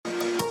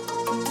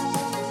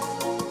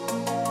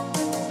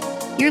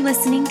You're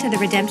listening to the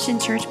Redemption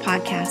Church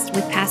podcast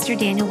with Pastor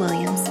Daniel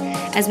Williams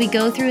as we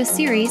go through a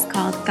series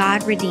called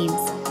God Redeems,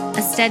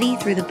 a study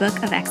through the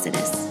book of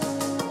Exodus.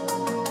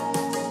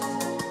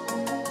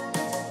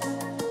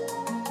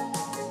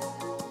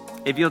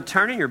 If you'll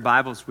turn in your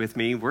Bibles with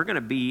me, we're going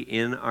to be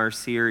in our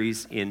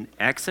series in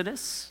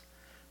Exodus.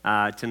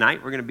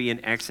 Tonight we're going to be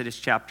in Exodus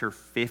chapter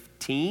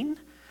 15.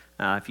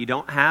 If you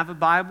don't have a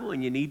Bible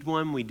and you need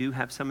one, we do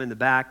have some in the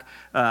back.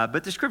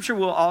 But the scripture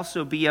will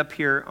also be up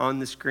here on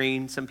the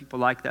screen. Some people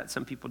like that,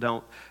 some people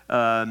don't.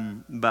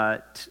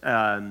 But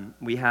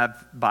we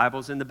have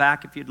Bibles in the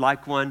back if you'd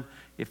like one.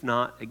 If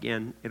not,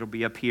 again, it'll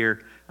be up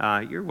here.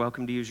 You're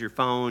welcome to use your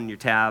phone, your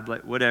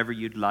tablet, whatever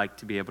you'd like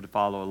to be able to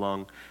follow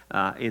along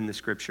in the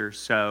scripture.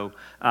 So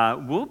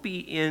we'll be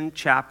in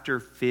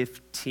chapter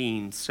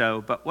 15.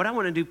 But what I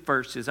want to do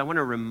first is I want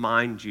to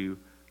remind you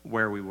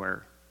where we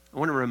were. I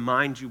want to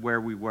remind you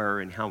where we were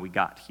and how we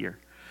got here.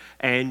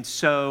 And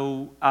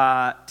so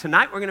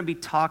tonight we're going to be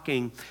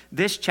talking,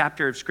 this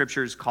chapter of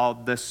Scripture is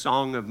called the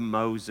Song of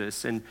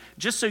Moses. And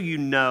just so you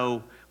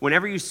know,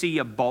 whenever you see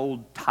a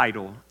bold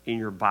title in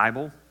your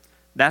Bible,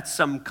 that's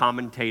some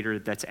commentator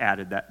that's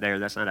added that there.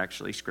 That's not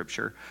actually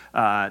Scripture.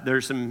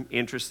 There's some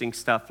interesting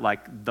stuff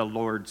like the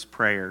Lord's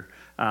Prayer.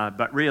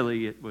 But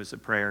really, it was a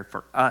prayer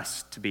for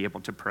us to be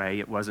able to pray.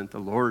 It wasn't the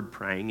Lord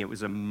praying. It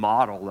was a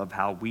model of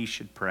how we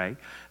should pray.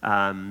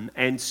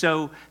 And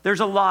so there's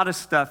a lot of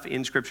stuff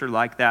in Scripture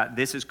like that.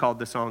 This is called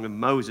the Song of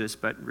Moses,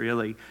 but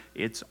really,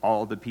 it's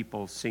all the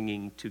people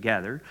singing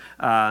together.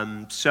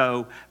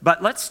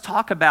 But let's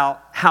talk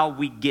about how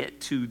we get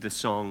to the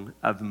Song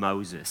of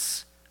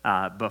Moses.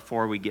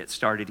 Before we get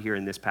started here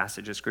in this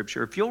passage of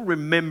Scripture. If you'll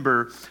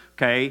remember,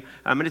 okay,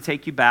 I'm going to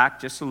take you back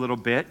just a little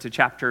bit to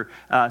chapter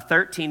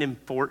 13 and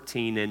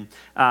 14.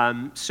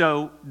 And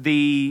so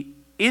the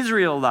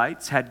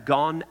Israelites had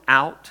gone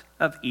out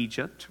of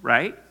Egypt,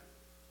 right?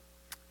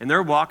 And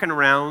they're walking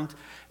around,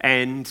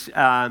 and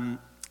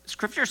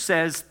Scripture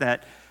says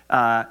that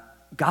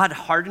God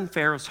hardened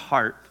Pharaoh's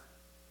heart,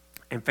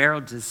 and Pharaoh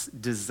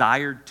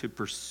desired to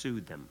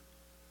pursue them.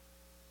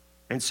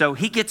 And so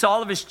he gets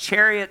all of his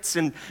chariots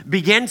and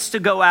begins to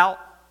go out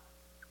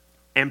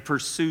and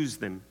pursues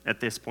them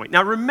at this point.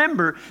 Now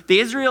remember, the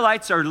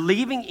Israelites are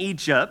leaving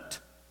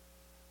Egypt,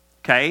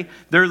 okay?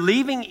 They're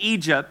leaving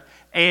Egypt,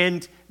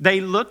 and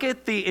they look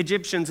at the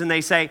Egyptians and they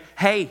say,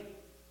 hey,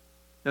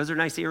 those are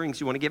nice earrings.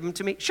 You want to give them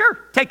to me? Sure,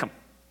 take them.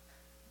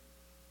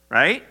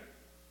 Right?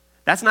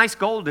 That's nice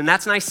gold and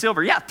that's nice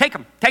silver. Yeah, take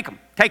them, take them,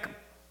 take them,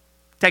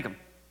 take them.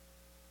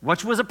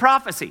 Which was a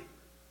prophecy.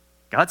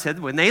 God said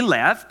when they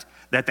left,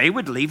 that they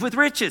would leave with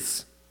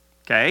riches,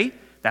 okay?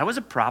 That was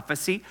a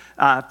prophecy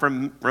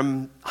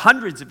from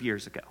hundreds of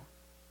years ago,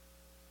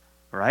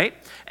 all right?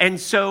 And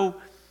so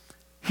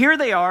here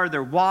they are,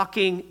 they're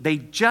walking, they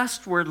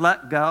just were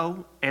let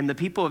go, and the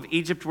people of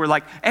Egypt were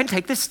like, and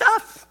take this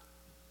stuff.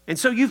 And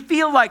so you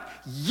feel like,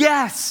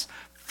 yes,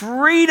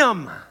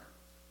 freedom.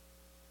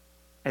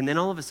 And then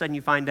all of a sudden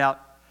you find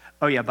out,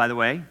 oh yeah, by the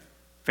way,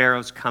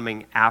 Pharaoh's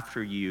coming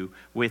after you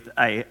with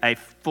a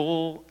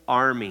full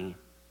army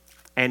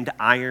and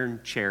iron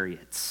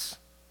chariots.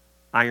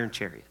 Iron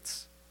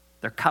chariots.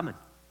 They're coming.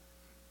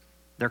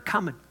 They're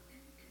coming.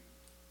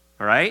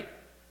 All right?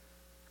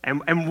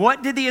 And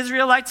what did the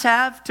Israelites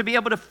have to be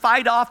able to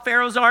fight off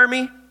Pharaoh's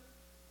army?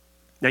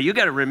 Now you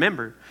got to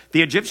remember,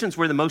 the Egyptians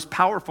were the most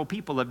powerful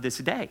people of this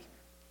day.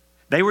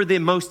 They were the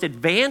most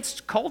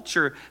advanced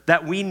culture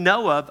that we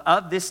know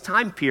of this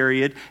time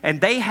period, and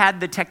they had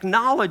the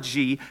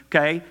technology,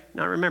 okay?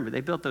 Now remember,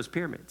 they built those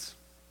pyramids.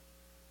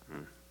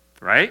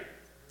 Right?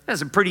 That's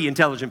some pretty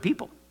intelligent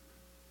people,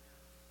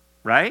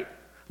 right?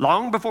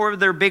 Long before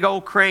there were big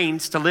old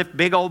cranes to lift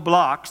big old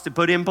blocks to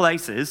put in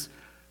places,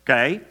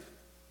 okay?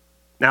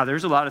 Now,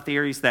 there's a lot of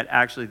theories that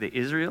actually the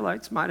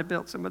Israelites might have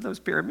built some of those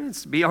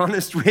pyramids, to be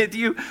honest with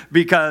you,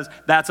 because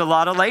that's a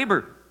lot of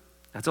labor.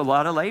 That's a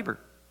lot of labor,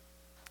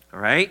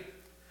 all right?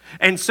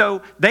 And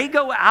so they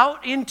go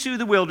out into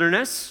the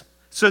wilderness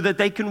so that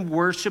they can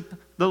worship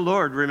the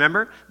Lord.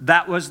 Remember,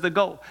 that was the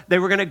goal. They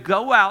were going to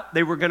go out,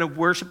 they were going to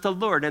worship the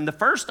Lord. And the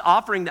first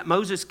offering that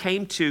Moses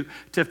came to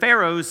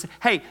Pharaoh is,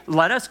 hey,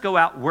 let us go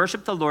out,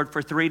 worship the Lord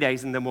for 3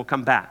 days, and then we'll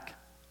come back.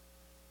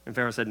 And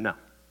Pharaoh said, no.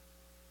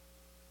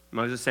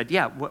 Moses said,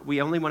 yeah,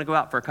 we only want to go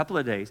out for a couple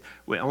of days.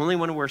 We only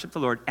want to worship the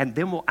Lord, and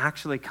then we'll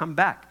actually come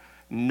back.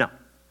 No.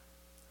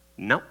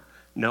 No,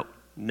 no,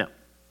 no.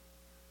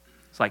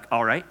 It's like,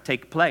 all right,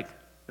 take a plague.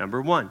 Number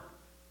 1,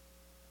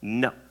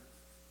 no.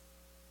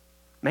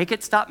 Make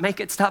it stop,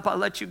 I'll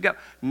let you go.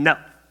 No,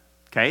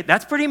 okay?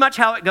 That's pretty much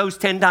how it goes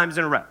 10 times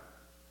in a row,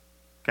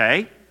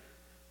 okay?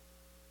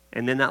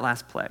 And then that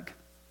last plague.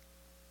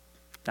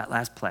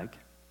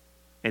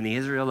 And the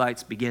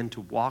Israelites begin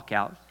to walk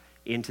out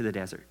into the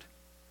desert.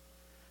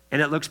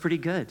 And it looks pretty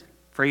good,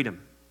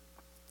 freedom.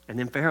 And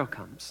then Pharaoh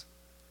comes,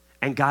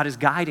 and God is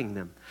guiding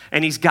them.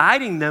 And he's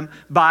guiding them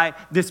by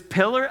this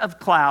pillar of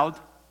cloud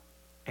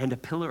and a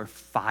pillar of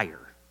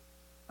fire.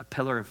 A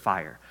pillar of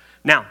fire.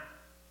 Now,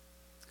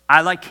 I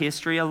like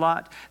history a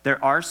lot.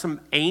 There are some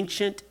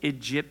ancient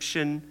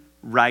Egyptian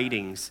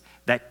writings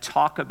that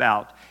talk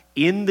about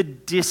in the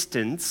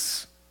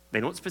distance, they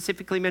don't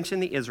specifically mention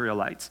the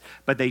Israelites,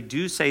 but they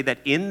do say that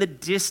in the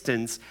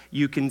distance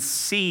you can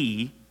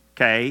see,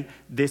 okay,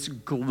 this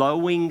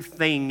glowing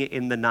thing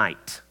in the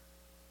night,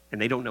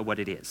 and they don't know what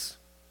it is.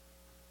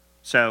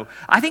 So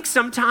I think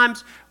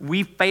sometimes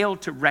we fail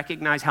to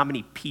recognize how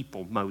many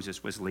people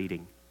Moses was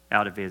leading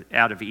out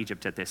of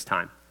Egypt at this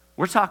time.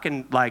 We're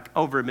talking like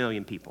over 1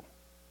 million people.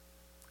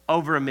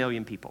 Over 1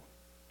 million people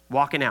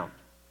walking out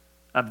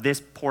of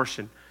this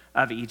portion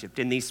of Egypt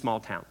in these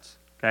small towns,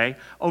 okay?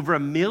 Over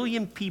 1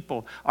 million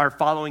people are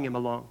following him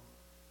along.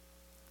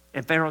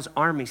 And Pharaoh's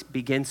army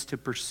begins to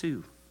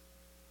pursue.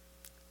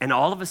 And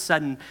all of a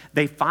sudden,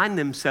 they find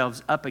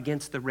themselves up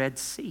against the Red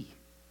Sea.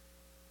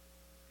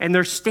 And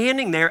they're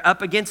standing there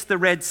up against the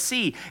Red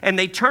Sea. And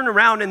they turn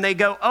around and they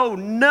go, oh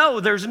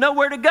no, there's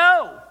nowhere to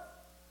go.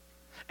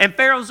 And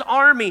Pharaoh's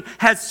army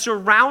has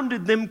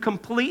surrounded them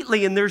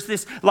completely. And there's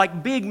this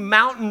like big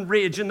mountain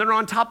ridge. And they're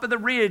on top of the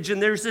ridge.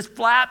 And there's this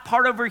flat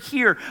part over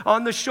here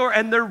on the shore.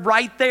 And they're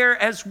right there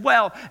as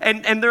well.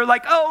 And they're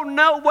like, oh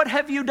no, what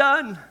have you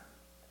done?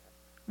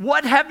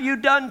 What have you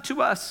done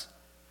to us?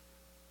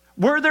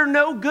 Were there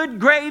no good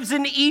graves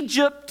in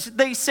Egypt?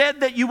 They said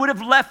that you would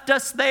have left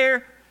us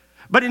there.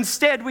 But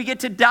instead, we get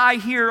to die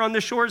here on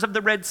the shores of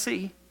the Red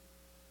Sea.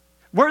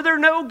 Were there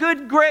no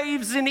good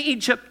graves in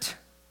Egypt?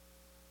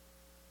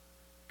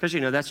 Because,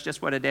 that's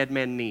just what a dead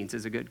man needs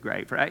is a good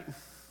grave, right?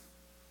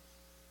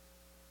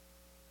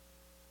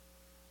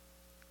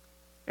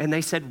 And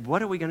they said,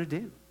 what are we going to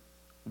do?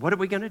 What are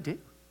we going to do?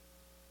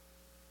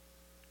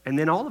 And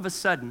then all of a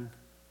sudden,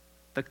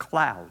 the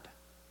cloud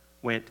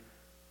went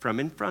from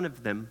in front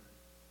of them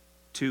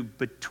to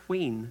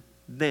between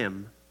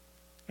them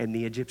and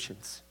the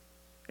Egyptians.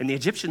 And the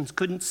Egyptians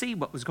couldn't see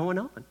what was going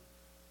on.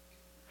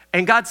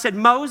 And God said,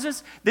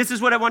 Moses, this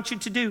is what I want you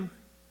to do.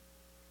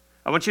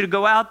 I want you to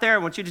go out there. I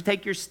want you to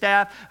take your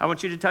staff. I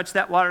want you to touch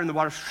that water, and the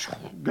water's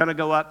going to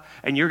go up,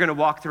 and you're going to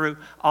walk through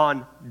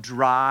on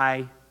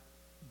dry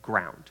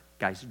ground.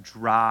 Guys,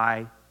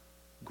 dry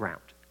ground.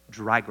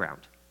 Dry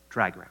ground.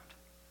 Dry ground.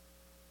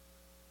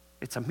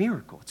 It's a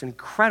miracle. It's an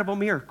incredible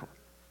miracle.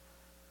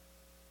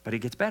 But it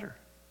gets better.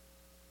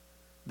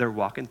 They're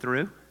walking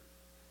through.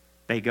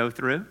 They go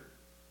through.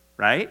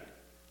 Right?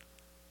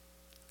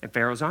 And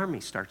Pharaoh's army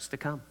starts to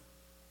come.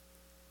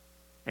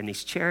 And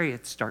these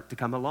chariots start to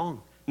come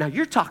along. Now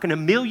you're talking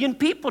 1 million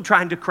people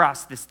trying to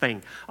cross this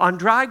thing on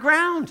dry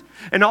ground.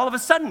 And all of a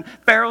sudden,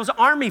 Pharaoh's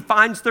army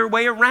finds their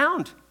way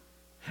around.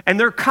 And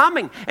they're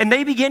coming, and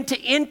they begin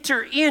to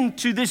enter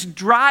into this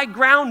dry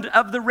ground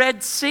of the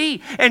Red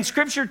Sea. And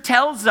Scripture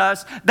tells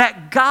us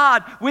that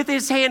God, with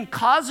his hand,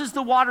 causes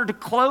the water to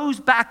close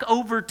back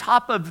over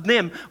top of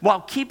them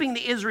while keeping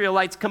the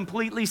Israelites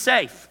completely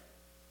safe.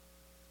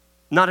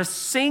 Not a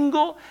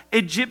single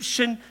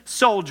Egyptian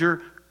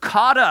soldier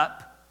caught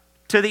up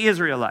to the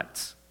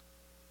Israelites.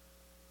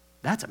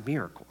 That's a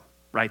miracle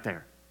right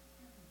there.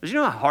 Because you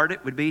know how hard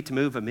it would be to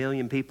move 1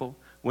 million people?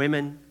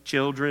 Women,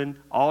 children,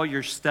 all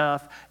your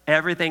stuff,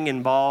 everything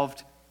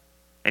involved.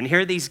 And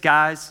here these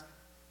guys,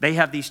 they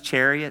have these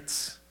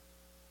chariots,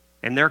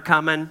 and they're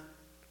coming,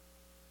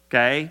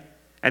 okay?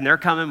 And they're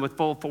coming with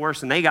full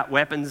force, and they got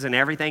weapons and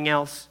everything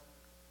else.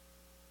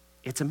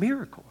 It's a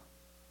miracle.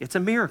 It's a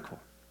miracle.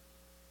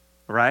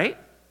 Right?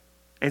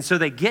 And so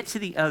they get to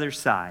the other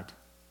side.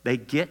 They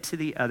get to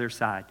the other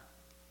side.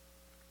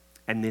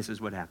 And this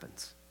is what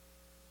happens.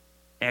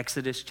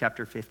 Exodus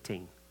chapter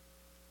 15.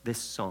 This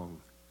song.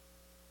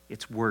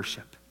 It's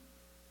worship.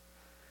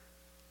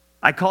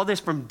 I call this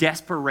from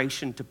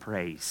desperation to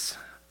praise.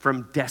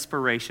 From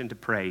desperation to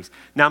praise.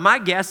 Now, my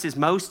guess is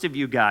most of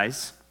you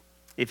guys,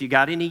 if you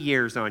got any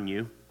years on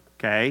you,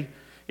 okay,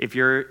 if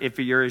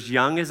you're as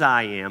young as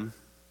I am,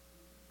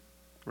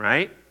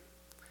 right?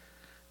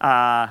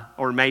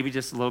 Or maybe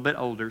just a little bit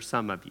older,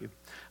 some of you.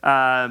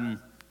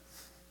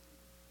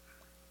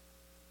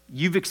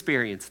 You've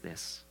experienced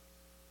this.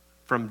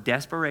 From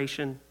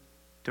desperation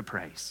to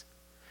praise.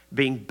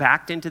 Being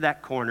backed into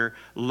that corner,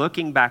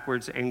 looking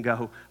backwards and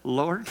go,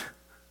 Lord,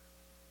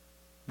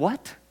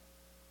 what?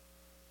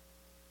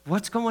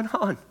 What's going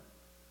on?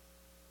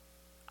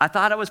 I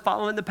thought I was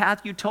following the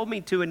path you told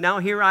me to, and now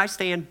here I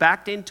stand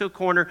backed into a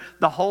corner,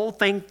 the whole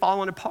thing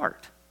falling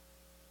apart.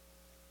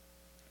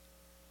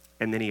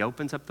 And then he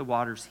opens up the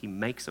waters, he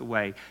makes a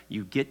way,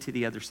 you get to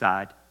the other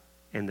side,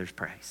 and there's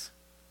praise.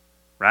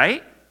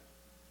 Right?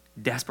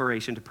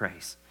 Desperation to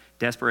praise.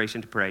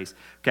 Desperation to praise.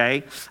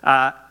 Okay?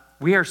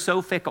 We are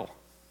so fickle.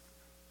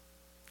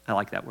 I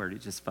like that word,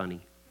 it's just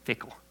funny.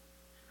 Fickle.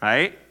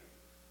 Right?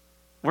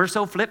 We're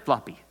so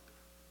flip-floppy.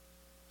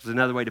 There's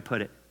another way to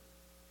put it.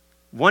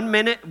 1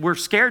 minute, we're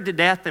scared to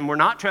death and we're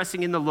not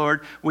trusting in the Lord.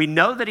 We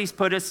know that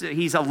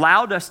He's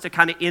allowed us to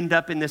kind of end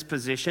up in this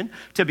position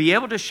to be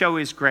able to show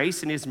His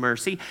grace and His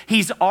mercy.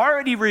 He's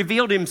already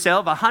revealed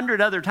Himself 100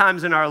 other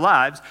times in our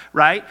lives,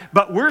 right?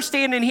 But we're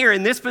standing here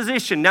in this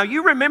position. Now,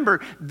 you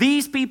remember,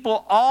 these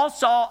people all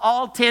saw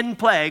all 10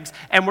 plagues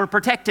and were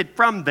protected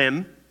from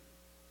them.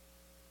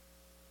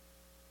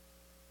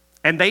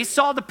 And they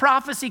saw the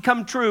prophecy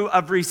come true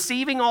of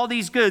receiving all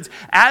these goods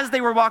as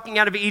they were walking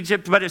out of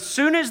Egypt. But as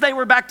soon as they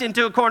were backed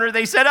into a corner,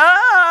 they said,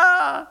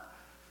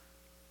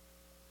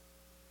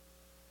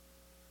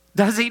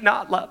 does he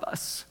not love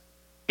us?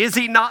 Is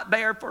he not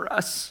there for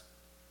us?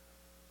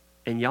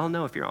 And y'all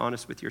know, if you're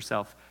honest with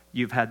yourself,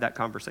 you've had that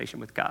conversation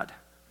with God.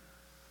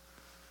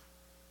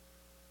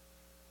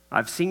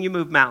 I've seen you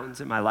move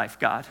mountains in my life,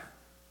 God.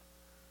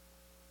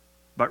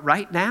 But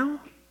right now,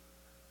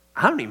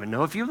 I don't even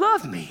know if you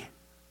love me.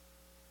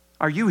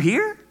 Are you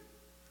here?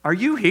 Are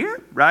you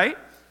here? Right?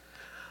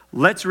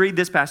 Let's read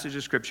this passage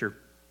of Scripture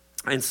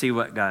and see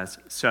what guys.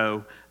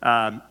 So,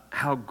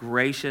 how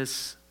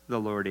gracious the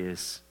Lord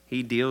is.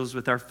 He deals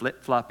with our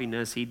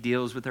flip-floppiness. He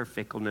deals with our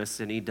fickleness,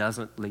 and he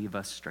doesn't leave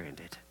us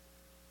stranded.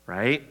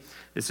 Right?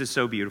 This is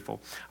so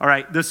beautiful. All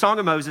right, the Song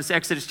of Moses,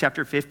 Exodus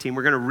chapter 15.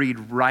 We're going to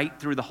read right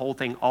through the whole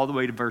thing all the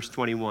way to verse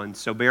 21.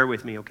 So bear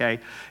with me, okay?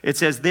 It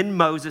says, Then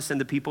Moses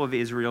and the people of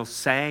Israel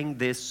sang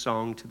this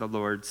song to the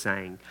Lord,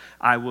 saying,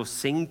 I will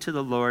sing to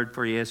the Lord,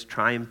 for he has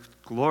triumphed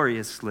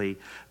gloriously.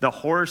 The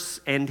horse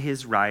and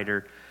his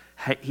rider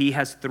he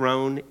has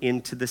thrown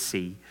into the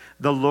sea.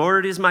 The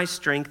Lord is my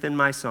strength and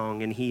my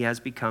song, and he has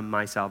become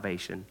my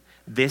salvation.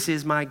 This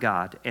is my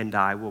God, and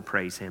I will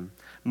praise him.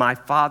 My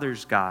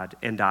father's God,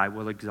 and I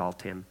will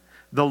exalt him.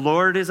 The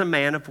Lord is a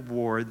man of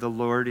war. The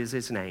Lord is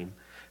his name.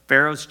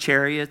 Pharaoh's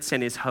chariots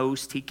and his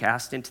host he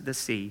cast into the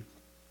sea,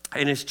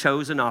 and his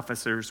chosen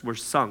officers were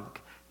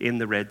sunk in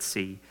the Red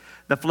Sea.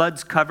 The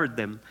floods covered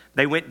them.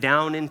 They went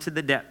down into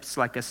the depths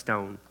like a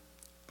stone.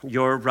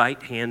 Your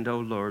right hand, O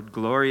Lord,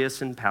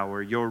 glorious in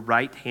power. Your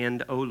right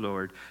hand, O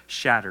Lord,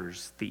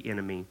 shatters the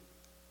enemy.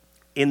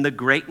 In the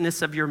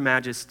greatness of your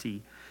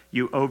majesty,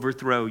 you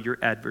overthrow your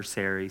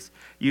adversaries.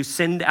 You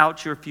send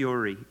out your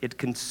fury. It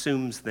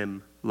consumes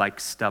them like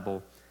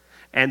stubble.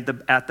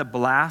 And at the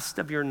blast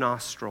of your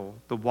nostril,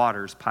 the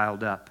waters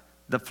piled up.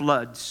 The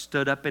floods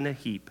stood up in a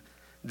heap.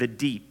 The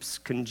deeps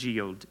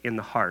congealed in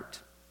the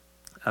heart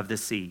of the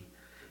sea.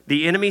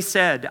 The enemy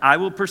said, I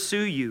will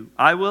pursue you.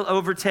 I will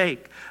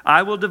overtake.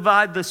 I will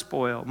divide the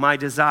spoil. My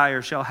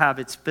desire shall have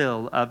its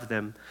fill of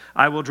them.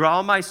 I will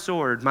draw my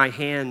sword. My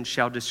hand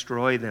shall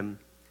destroy them.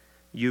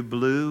 You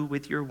blew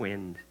with your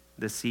wind.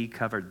 The sea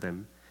covered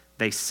them.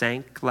 They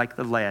sank like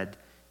the lead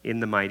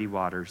in the mighty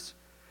waters.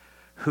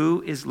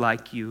 Who is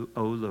like you,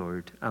 O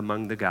Lord,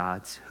 among the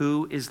gods?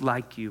 Who is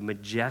like you,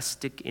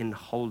 majestic in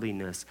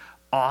holiness,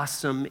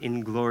 awesome in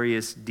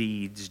glorious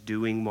deeds,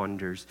 doing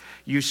wonders?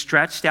 You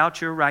stretched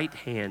out your right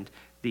hand.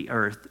 The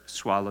earth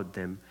swallowed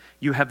them.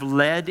 You have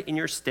led in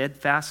your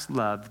steadfast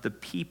love the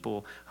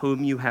people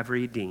whom you have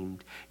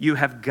redeemed. You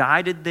have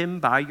guided them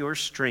by your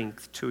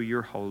strength to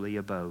your holy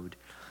abode.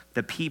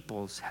 The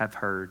peoples have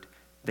heard.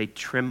 They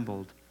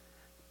trembled.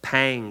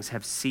 Pangs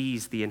have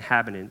seized the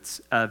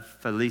inhabitants of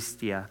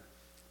Philistia.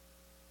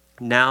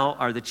 Now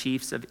are the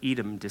chiefs of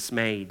Edom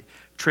dismayed.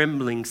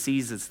 Trembling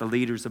seizes the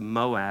leaders of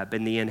Moab,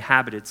 and the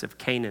inhabitants of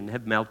Canaan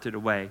have melted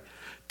away.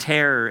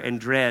 Terror and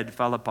dread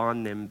fall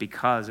upon them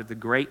because of the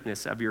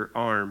greatness of your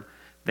arm.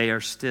 They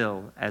are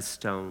still as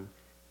stone,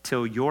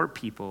 till your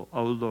people,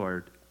 O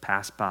Lord,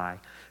 pass by,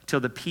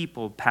 till the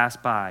people pass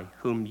by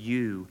whom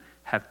you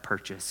have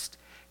purchased.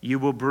 You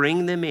will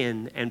bring them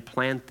in and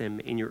plant them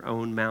in your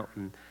own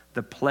mountain,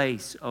 the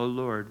place, O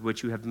Lord,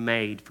 which you have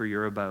made for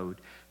your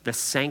abode, the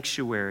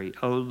sanctuary,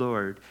 O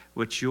Lord,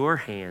 which your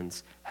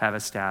hands have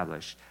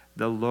established.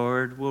 The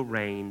Lord will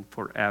reign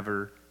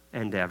forever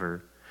and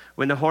ever.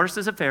 When the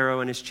horses of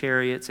Pharaoh and his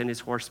chariots and his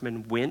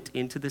horsemen went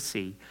into the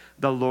sea,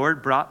 the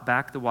Lord brought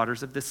back the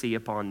waters of the sea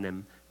upon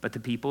them, but the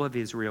people of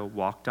Israel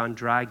walked on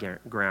dry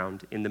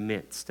ground in the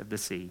midst of the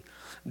sea.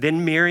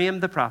 Then Miriam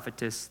the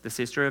prophetess, the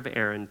sister of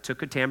Aaron,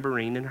 took a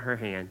tambourine in her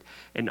hand,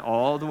 and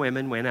all the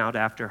women went out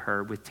after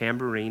her with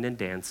tambourine and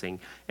dancing,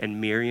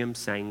 and Miriam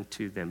sang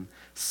to them,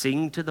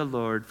 Sing to the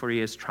Lord, for he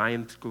has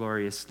triumphed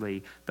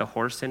gloriously. The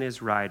horse and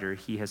his rider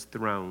he has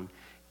thrown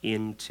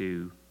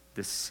into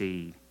the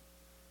sea.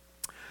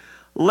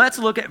 Let's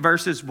look at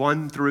verses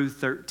 1 through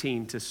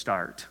 13 to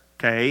start,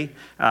 okay?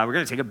 We're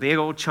going to take a big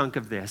old chunk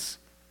of this.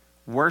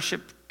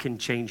 Worship can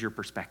change your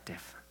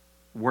perspective.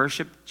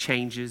 Worship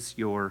changes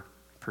your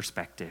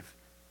perspective.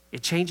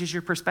 It changes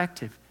your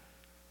perspective.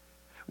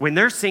 When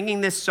they're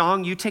singing this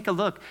song, you take a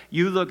look.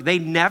 They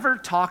never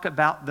talk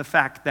about the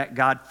fact that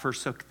God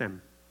forsook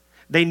them.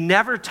 They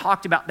never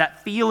talked about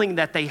that feeling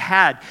that they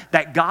had,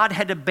 that God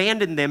had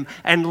abandoned them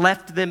and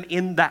left them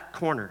in that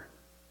corner.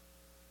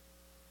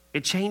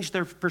 It changed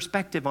their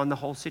perspective on the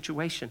whole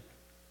situation.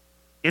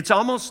 It's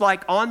almost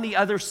like on the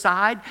other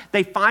side,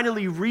 they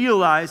finally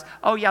realize,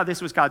 oh yeah,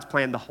 this was God's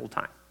plan the whole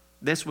time.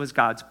 This was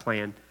God's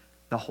plan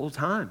the whole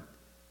time,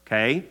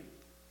 okay?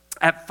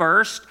 At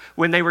first,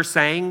 when they were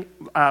saying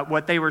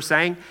what they were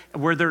saying,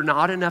 were there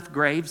not enough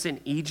graves in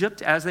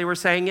Egypt as they were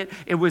saying it?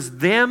 It was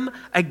them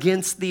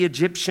against the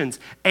Egyptians.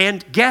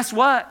 And guess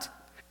what?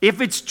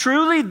 If it's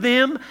truly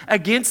them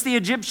against the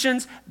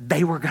Egyptians,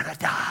 they were going to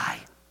die.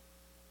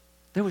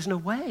 There was no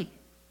way.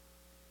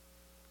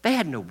 They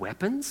had no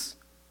weapons.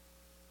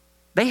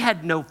 They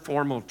had no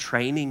formal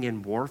training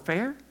in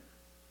warfare.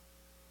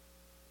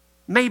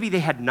 Maybe they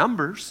had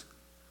numbers.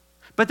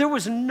 But there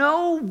was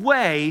no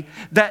way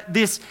that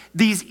these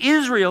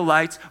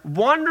Israelites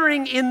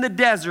wandering in the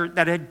desert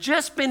that had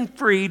just been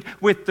freed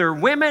with their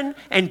women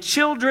and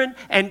children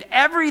and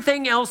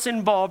everything else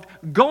involved,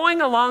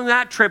 going along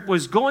that trip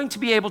was going to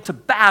be able to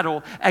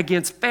battle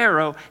against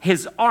Pharaoh,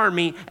 his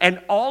army,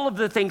 and all of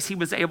the things he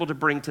was able to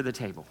bring to the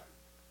table.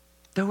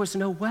 There was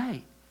no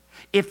way.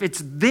 If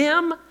it's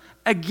them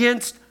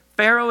against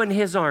Pharaoh and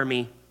his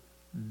army,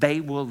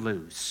 they will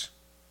lose.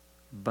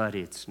 But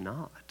it's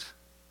not,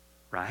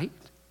 right?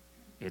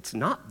 It's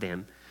not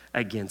them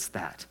against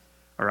that,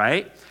 all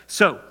right?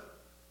 So,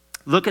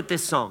 look at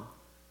this song.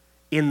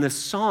 In the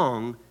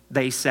song,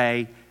 they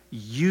say,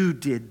 you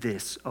did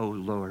this, O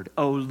Lord.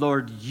 O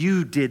Lord,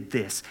 you did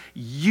this.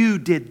 You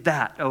did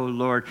that, O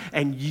Lord.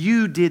 And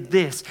you did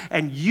this.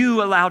 And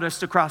you allowed us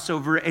to cross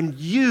over. And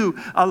you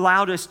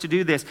allowed us to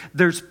do this.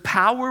 There's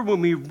power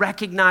when we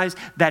recognize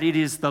that it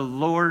is the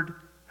Lord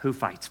who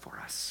fights for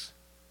us.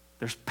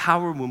 There's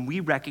power when we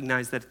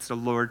recognize that it's the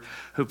Lord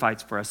who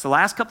fights for us. The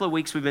last couple of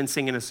weeks we've been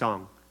singing a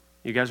song.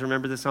 You guys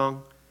remember the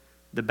song?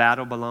 The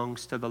battle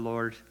belongs to the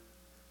Lord.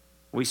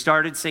 We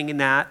started singing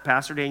that.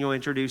 Pastor Daniel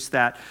introduced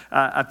that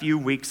a few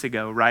weeks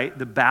ago, right?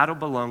 The battle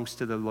belongs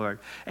to the Lord.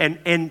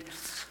 And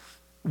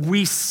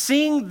we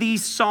sing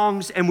these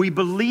songs and we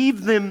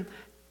believe them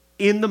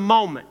in the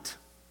moment,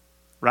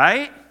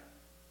 right?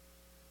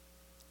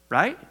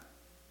 Right?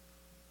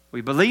 We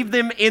believe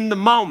them in the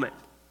moment.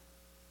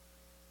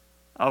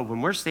 Oh,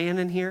 when we're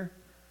standing here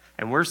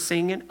and we're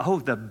singing, oh,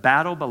 the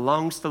battle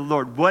belongs to the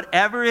Lord.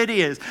 Whatever it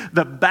is,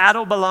 the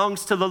battle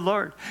belongs to the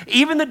Lord.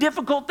 Even the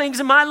difficult things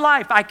in my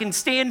life, I can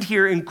stand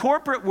here in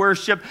corporate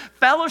worship,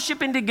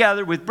 fellowshipping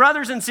together with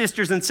brothers and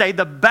sisters and say,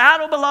 the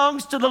battle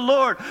belongs to the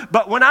Lord.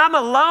 But when I'm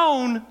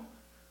alone,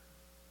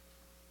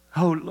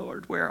 oh,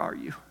 Lord, where are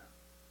you?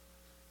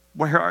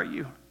 Where are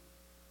you?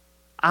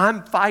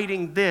 I'm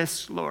fighting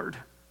this, Lord.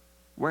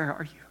 Where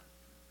are you?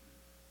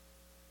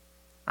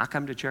 I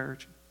come to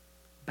church.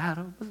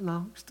 Battle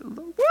belongs to the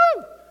Lord.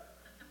 Woo!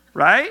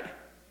 Right?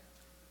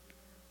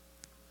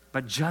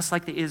 But just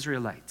like the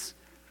Israelites,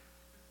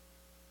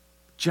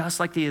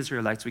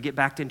 we get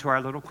backed into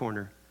our little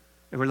corner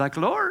and we're like,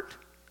 Lord,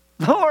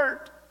 Lord,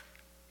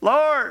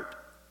 Lord,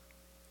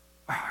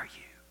 where are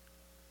you?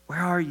 Where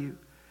are you?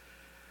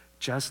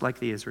 Just like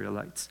the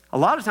Israelites. A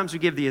lot of times we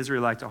give the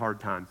Israelites a hard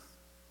time.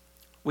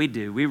 We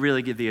do. We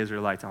really give the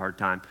Israelites a hard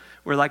time.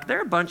 We're like,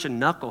 they're a bunch of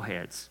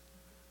knuckleheads.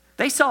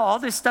 They saw all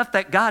this stuff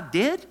that God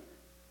did.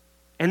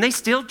 And they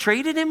still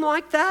treated him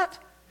like that?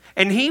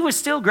 And he was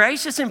still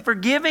gracious and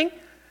forgiving?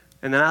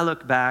 And then I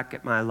look back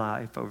at my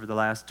life over the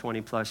last 20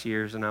 plus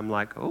years and I'm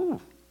like,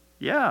 oh,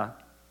 yeah.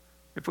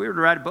 If we were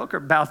to write a book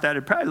about that,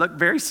 it'd probably look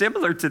very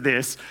similar to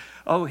this.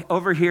 Oh,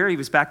 over here, he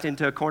was backed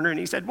into a corner and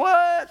he said,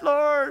 what,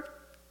 Lord?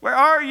 Where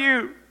are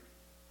you?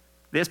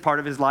 This part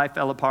of his life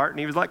fell apart and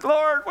he was like,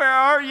 Lord, where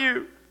are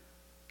you?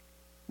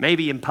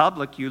 Maybe in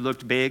public you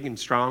looked big and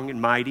strong and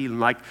mighty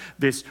and like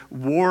this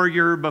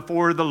warrior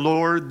before the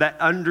Lord that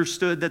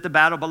understood that the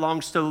battle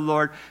belongs to the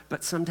Lord.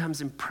 But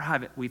sometimes in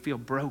private we feel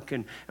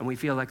broken and we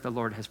feel like the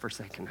Lord has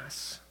forsaken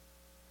us.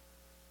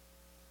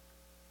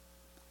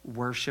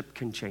 Worship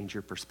can change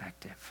your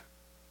perspective.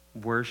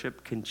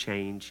 Worship can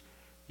change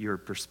your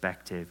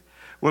perspective.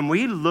 When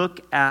we look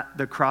at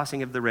the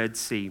crossing of the Red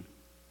Sea,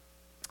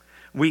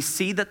 we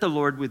see that the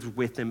Lord was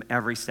with them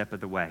every step of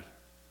the way.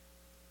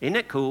 Isn't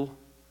it cool?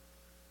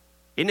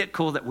 Isn't it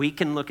cool that we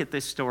can look at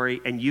this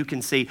story and you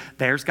can see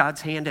there's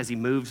God's hand as he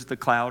moves the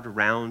cloud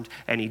around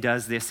and he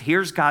does this.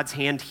 Here's God's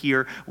hand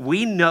here.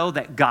 We know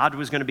that God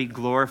was going to be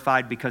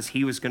glorified because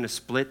he was going to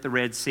split the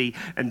Red Sea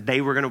and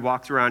they were going to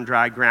walk through on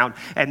dry ground.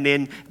 And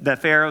then the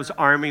Pharaoh's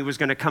army was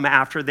going to come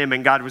after them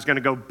and God was going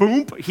to go,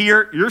 boom,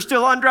 here, you're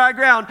still on dry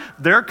ground.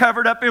 They're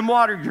covered up in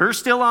water. You're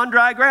still on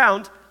dry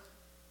ground.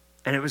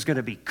 And it was going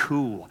to be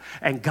cool,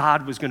 and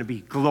God was going to be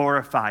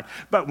glorified.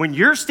 But when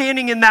you're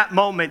standing in that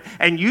moment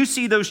and you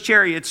see those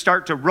chariots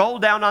start to roll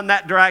down on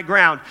that dry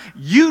ground,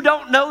 you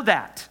don't know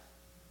that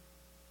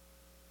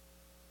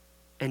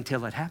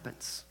until it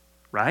happens,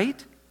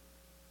 right?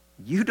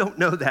 You don't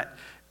know that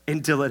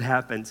until it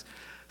happens.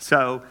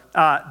 So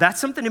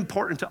that's something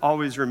important to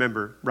always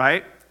remember,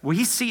 right?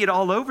 We see it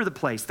all over the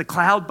place. The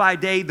cloud by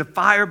day, the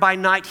fire by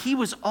night. He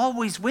was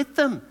always with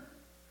them.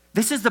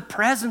 This is the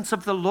presence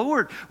of the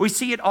Lord. We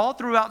see it all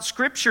throughout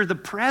Scripture, the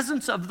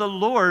presence of the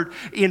Lord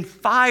in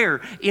fire,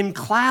 in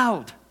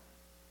cloud.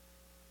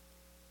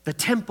 The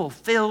temple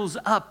fills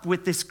up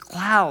with this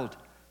cloud,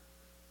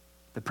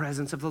 the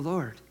presence of the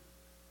Lord.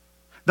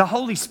 The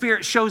Holy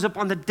Spirit shows up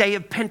on the day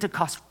of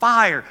Pentecost,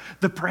 fire,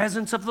 the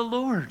presence of the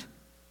Lord.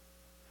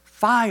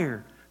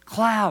 Fire,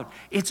 cloud,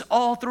 it's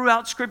all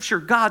throughout Scripture.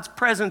 God's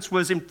presence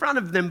was in front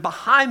of them,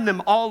 behind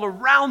them, all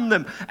around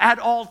them, at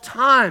all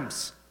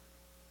times.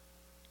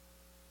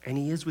 And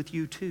he is with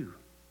you too,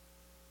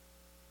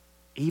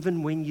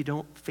 even when you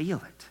don't feel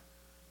it.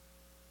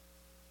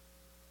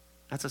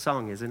 That's a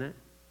song, isn't it?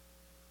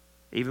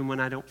 Even when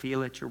I don't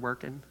feel it, you're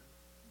working.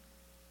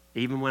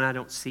 Even when I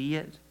don't see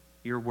it,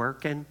 you're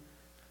working.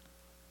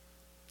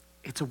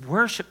 It's a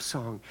worship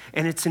song,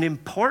 and it's an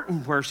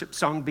important worship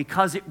song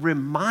because it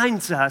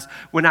reminds us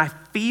when I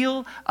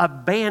feel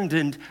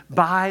abandoned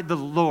by the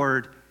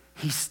Lord,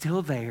 He's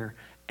still there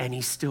and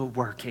He's still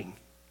working.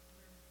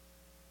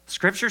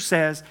 Scripture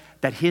says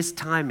that His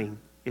timing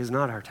is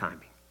not our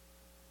timing.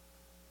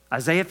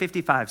 Isaiah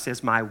 55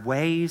 says, my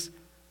ways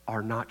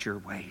are not your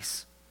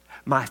ways.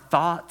 My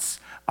thoughts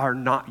are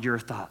not your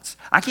thoughts.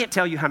 I can't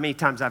tell you how many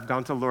times I've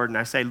gone to the Lord and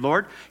I say,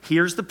 Lord,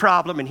 here's the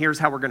problem and here's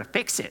how we're going to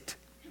fix it.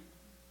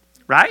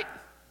 Right?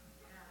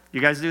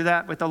 You guys do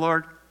that with the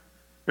Lord?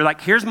 You're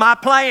like, here's my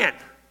plan.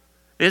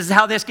 This is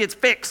how this gets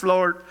fixed,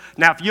 Lord.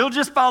 Now, if you'll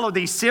just follow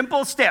these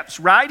simple steps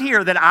right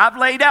here that I've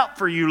laid out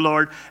for you,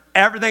 Lord,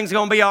 everything's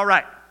going to be all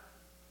right.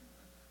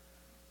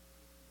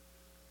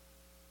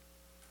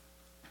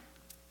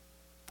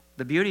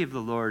 The beauty of the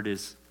Lord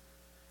is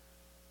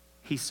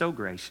He's so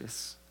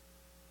gracious.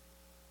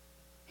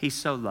 He's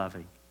so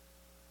loving.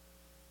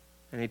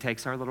 And He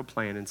takes our little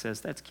plan and says,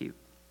 that's cute.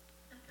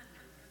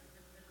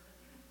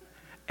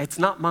 It's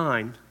not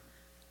mine.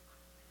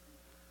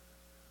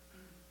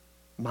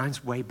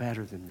 Mine's way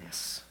better than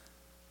this.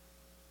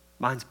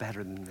 Mine's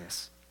better than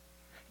this.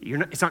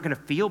 It's not going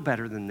to feel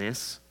better than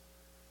this.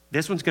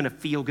 This one's going to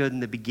feel good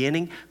in the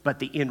beginning, but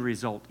the end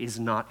result is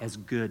not as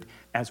good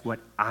as what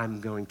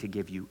I'm going to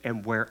give you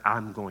and where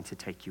I'm going to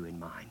take you in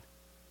mine.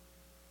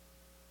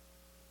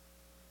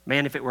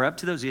 Man, if it were up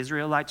to those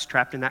Israelites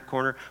trapped in that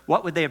corner,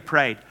 what would they have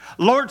prayed?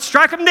 Lord,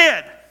 strike them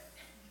dead.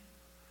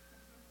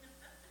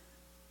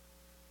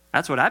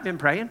 That's what I've been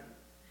praying.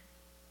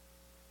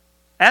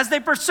 As they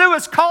pursue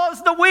us,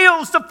 cause the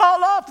wheels to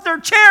fall off their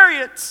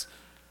chariots.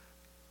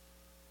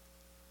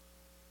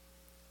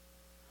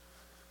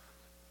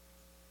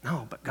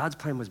 No, but God's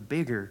plan was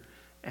bigger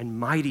and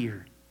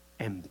mightier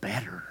and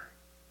better.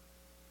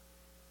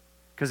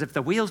 Because if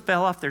the wheels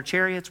fell off their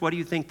chariots, what do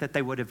you think that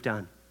they would have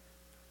done?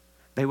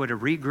 They would have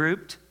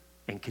regrouped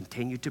and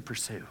continued to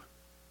pursue.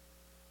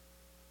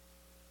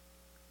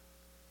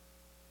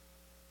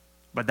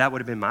 But that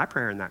would have been my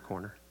prayer in that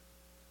corner.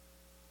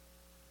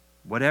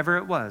 Whatever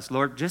it was,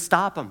 Lord, just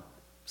stop them.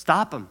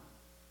 Stop them.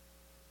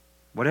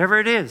 Whatever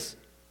it is.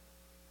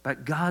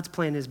 But God's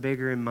plan is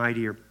bigger and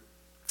mightier.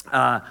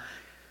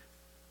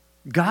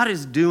 God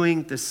is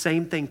doing the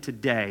same thing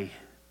today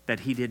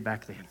that He did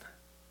back then.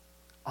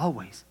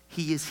 Always.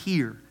 He is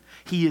here.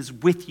 He is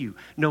with you,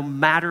 no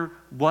matter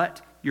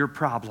what your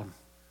problem.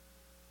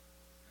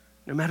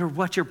 No matter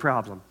what your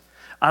problem.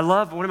 I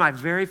love, one of my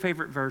very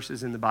favorite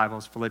verses in the Bible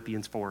is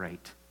Philippians 4:8.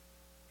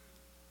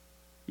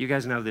 You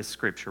guys know this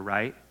scripture,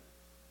 right?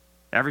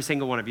 Every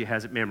single one of you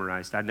has it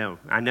memorized. I know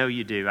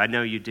you do. I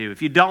know you do.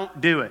 If you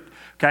don't, do it,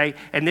 okay?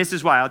 And this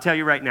is why. I'll tell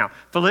you right now.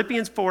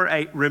 Philippians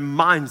 4:8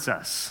 reminds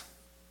us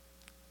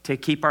to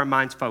keep our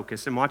minds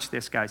focused. And watch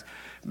this, guys.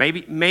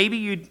 Maybe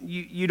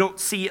you don't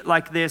see it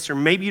like this, or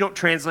maybe you don't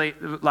translate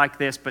it like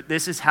this, but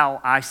this is how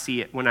I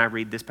see it when I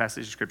read this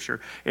passage of Scripture.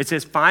 It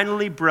says,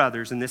 finally,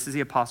 brothers, and this is the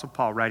Apostle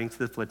Paul writing to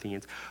the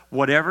Philippians,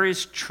 whatever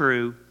is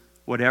true,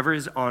 whatever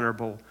is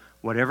honorable,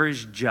 whatever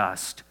is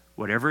just,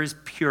 whatever is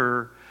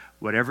pure,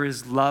 whatever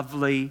is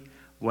lovely,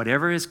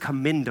 whatever is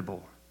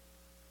commendable,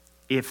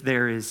 if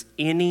there is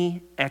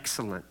any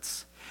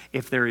excellence,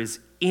 if there is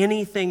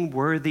anything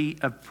worthy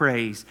of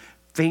praise,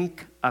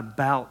 think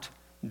about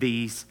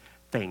these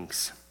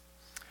things.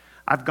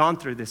 I've gone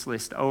through this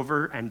list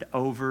over and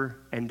over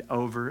and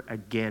over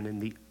again,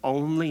 and the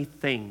only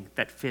thing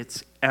that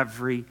fits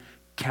every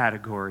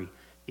category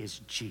is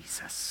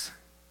Jesus.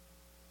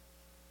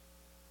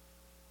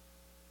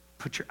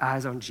 Put your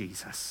eyes on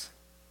Jesus.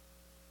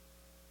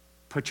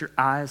 Put your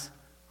eyes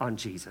on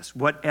Jesus.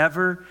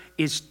 Whatever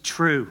is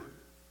true,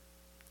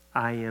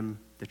 I am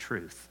the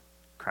truth,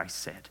 Christ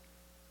said.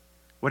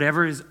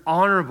 Whatever is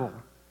honorable,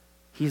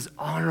 He is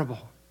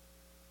honorable.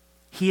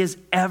 He is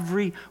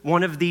every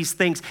one of these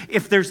things.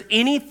 If there's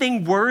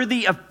anything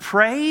worthy of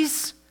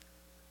praise,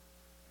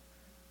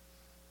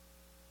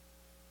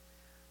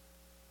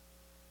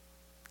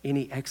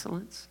 any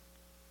excellence,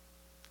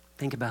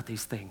 think about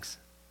these things.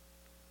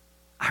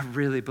 I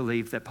really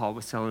believe that Paul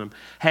was telling them,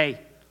 hey,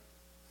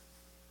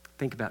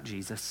 think about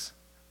Jesus.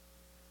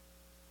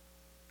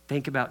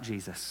 Think about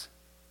Jesus.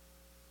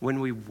 When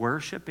we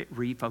worship, it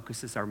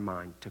refocuses our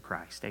mind to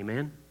Christ.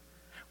 Amen?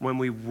 When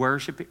we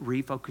worship, it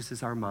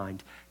refocuses our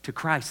mind to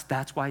Christ.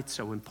 That's why it's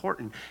so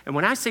important. And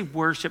when I say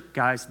worship,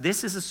 guys,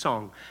 this is a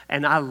song,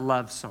 and I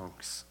love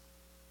songs.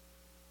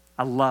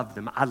 I love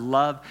them. I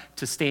love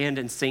to stand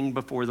and sing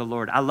before the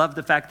Lord. I love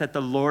the fact that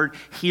the Lord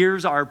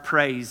hears our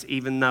praise,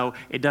 even though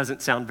it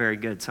doesn't sound very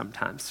good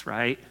sometimes,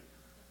 right?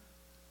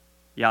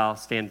 Y'all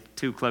stand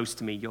too close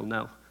to me, you'll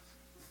know.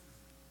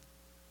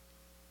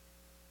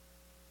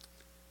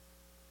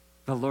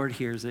 The Lord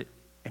hears it,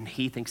 and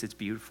He thinks it's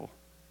beautiful.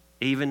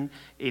 Even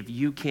if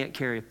you can't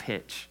carry a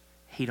pitch,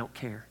 He don't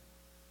care.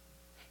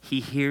 He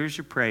hears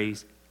your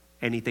praise,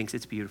 and He thinks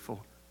it's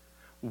beautiful.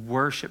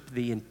 Worship,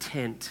 the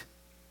intent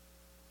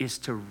is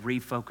to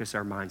refocus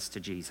our minds to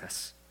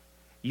Jesus.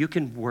 You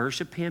can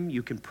worship Him,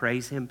 you can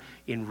praise Him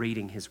in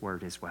reading His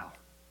word as well.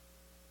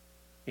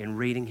 In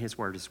reading His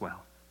word as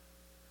well.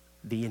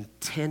 The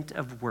intent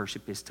of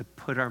worship is to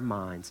put our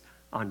minds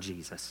on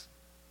Jesus.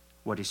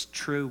 What is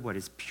true, what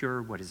is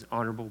pure, what is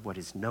honorable, what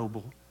is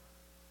noble,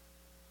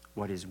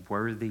 what is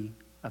worthy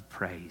of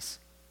praise.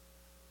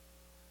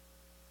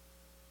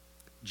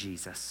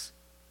 Jesus.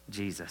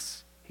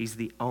 Jesus. He's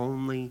the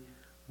only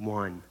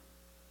one.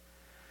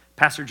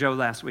 Pastor Joe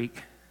last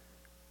week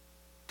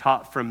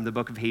taught from the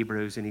book of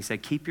Hebrews, and he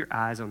said, keep your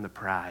eyes on the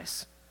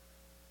prize.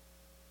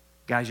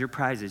 Guys, your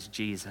prize is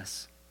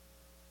Jesus.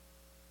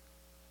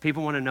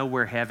 People want to know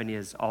where heaven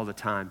is all the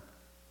time.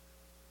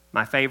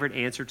 My favorite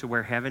answer to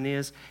where heaven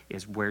is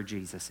where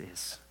Jesus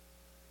is,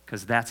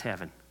 because that's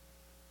heaven.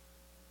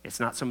 It's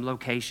not some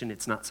location,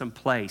 it's not some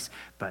place,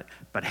 but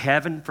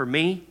heaven for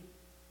me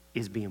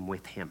is being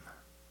with him.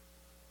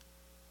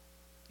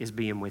 Is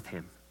being with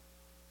him.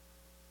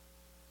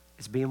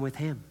 It's being with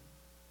him.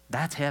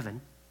 That's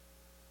heaven.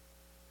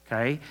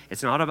 Okay?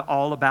 It's not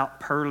all about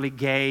pearly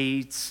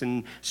gates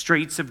and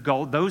streets of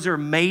gold. Those are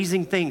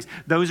amazing things.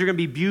 Those are going to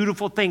be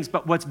beautiful things.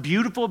 But what's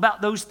beautiful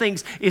about those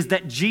things is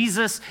that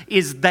Jesus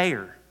is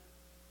there.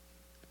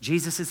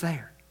 Jesus is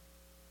there.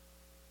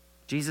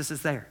 Jesus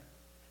is there.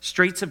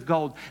 Streets of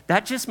gold.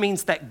 That just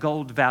means that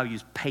gold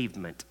values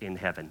pavement in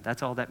heaven.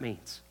 That's all that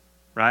means,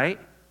 right?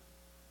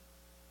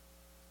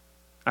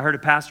 I heard a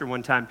pastor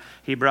one time,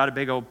 he brought a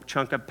big old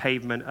chunk of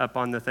pavement up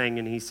on the thing,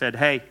 and he said,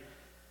 hey,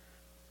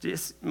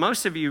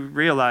 most of you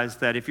realize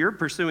that if you're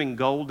pursuing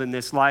gold in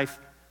this life,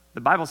 the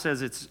Bible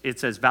says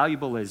it's as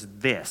valuable as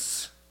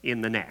this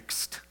in the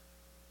next.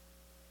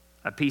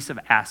 A piece of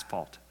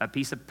asphalt, a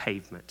piece of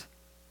pavement,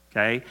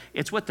 okay?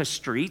 It's what the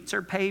streets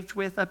are paved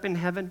with up in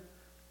heaven,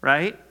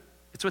 right?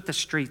 It's what the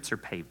streets are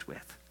paved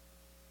with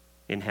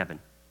in heaven.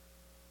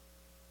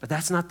 But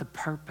that's not the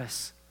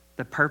purpose.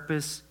 The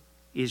purpose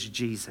is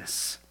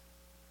Jesus.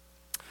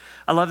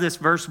 I love this.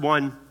 Verse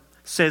 1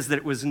 says that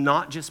it was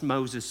not just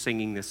Moses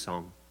singing this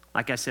song.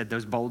 Like I said,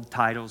 those bold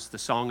titles, the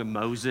Song of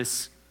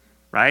Moses,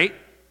 right?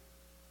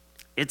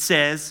 It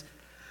says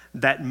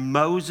that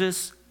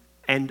Moses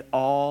and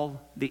all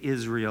the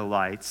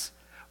Israelites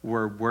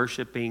were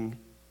worshiping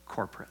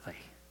corporately.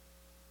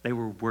 They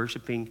were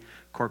worshiping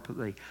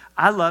corporately.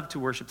 I love to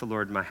worship the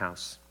Lord in my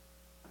house.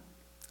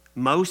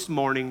 Most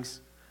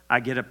mornings, I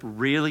get up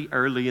really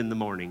early in the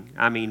morning.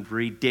 I mean,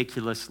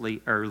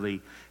 ridiculously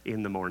early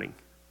in the morning.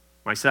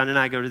 My son and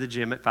I go to the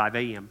gym at 5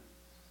 a.m.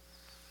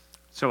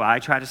 So I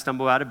try to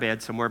stumble out of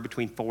bed somewhere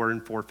between 4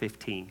 and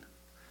 4:15.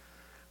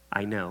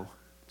 I know,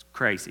 it's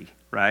crazy,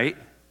 right?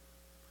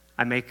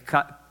 I make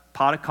a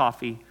pot of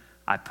coffee.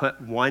 I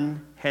put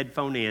one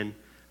headphone in.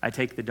 I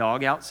take the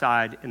dog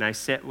outside, and I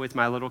sit with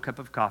my little cup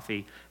of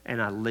coffee,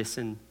 and I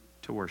listen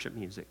to worship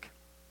music.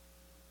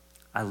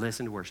 I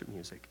listen to worship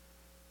music.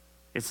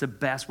 It's the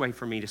best way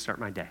for me to start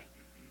my day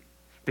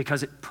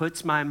because it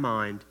puts my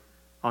mind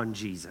on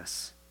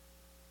Jesus.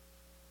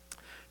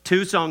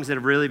 Two songs that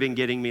have really been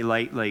getting me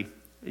lately.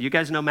 You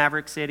guys know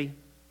Maverick City?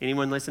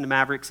 Anyone listen to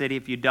Maverick City?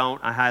 If you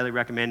don't, I highly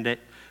recommend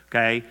it.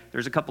 Okay,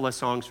 there's a couple of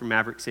songs from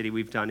Maverick City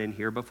we've done in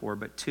here before,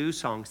 but two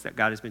songs that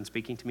God has been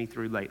speaking to me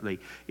through lately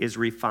is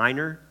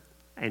Refiner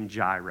and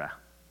Jireh.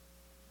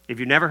 If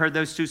you've never heard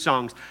those two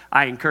songs,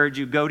 I encourage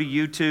you, go to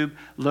YouTube,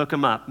 look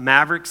them up.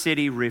 Maverick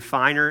City,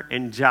 Refiner,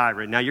 and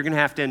Jireh. Now, you're going to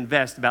have to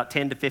invest about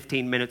 10 to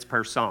 15 minutes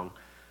per song.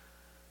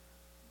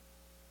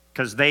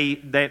 Because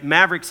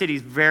Maverick City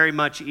is very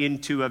much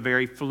into a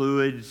very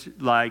fluid,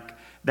 like,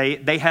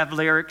 they have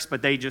lyrics,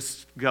 but they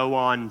just go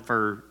on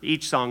for,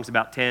 each song's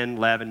about 10,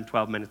 11,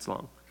 12 minutes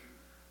long.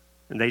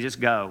 And they just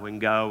go and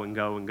go and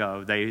go and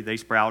go. They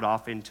sprout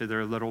off into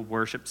their little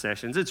worship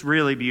sessions. It's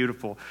really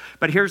beautiful.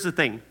 But here's the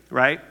thing,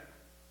 right?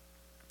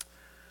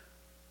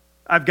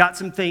 I've got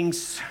some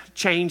things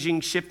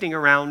changing, shifting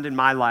around in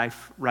my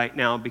life right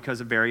now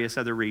because of various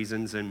other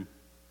reasons. And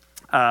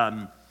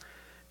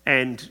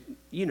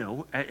you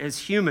know, as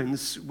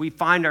humans, we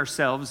find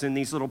ourselves in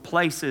these little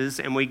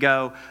places and we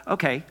go,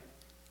 okay,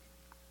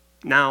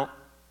 now,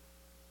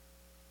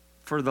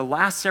 for the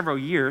last several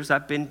years,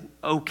 I've been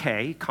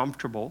okay,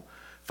 comfortable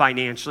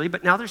financially,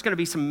 but now there's going to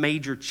be some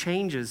major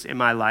changes in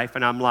my life,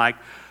 and I'm like,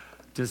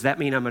 does that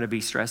mean I'm going to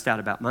be stressed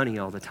out about money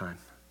all the time?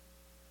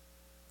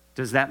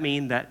 Does that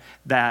mean that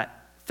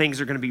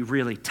things are going to be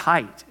really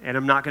tight and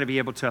I'm not going to be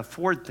able to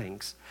afford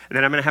things? And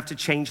then I'm going to have to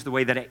change the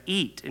way that I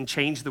eat and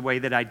change the way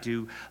that I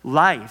do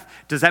life.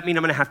 Does that mean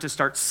I'm going to have to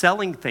start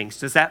selling things?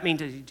 Does that mean,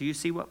 do you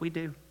see what we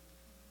do?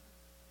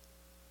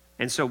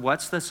 And so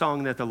what's the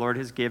song that the Lord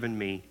has given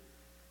me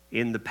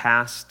in the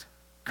past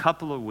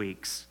couple of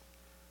weeks?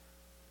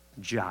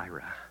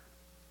 Jireh.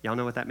 Y'all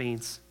know what that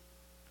means?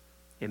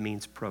 It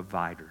means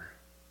provider.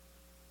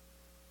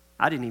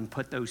 I didn't even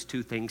put those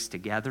two things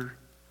together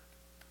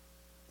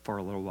for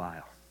a little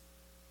while.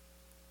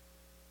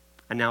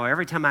 And now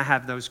every time I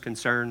have those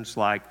concerns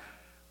like,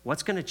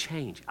 what's going to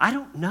change? I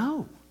don't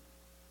know.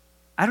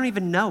 I don't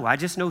even know. I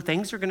just know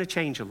things are going to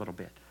change a little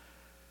bit.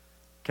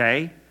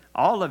 Okay?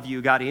 All of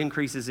you got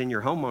increases in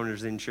your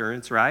homeowner's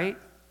insurance, right?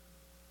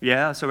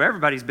 Yeah, so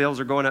everybody's bills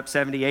are going up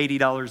 $70,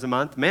 $80 a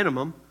month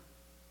minimum.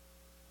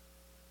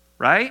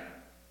 Right?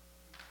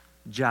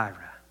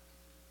 Jireh.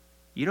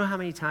 You know how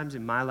many times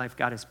in my life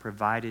God has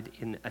provided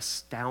in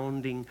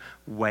astounding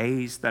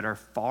ways that are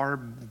far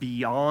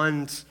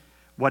beyond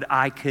what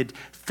I could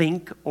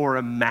think or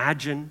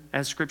imagine,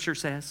 as Scripture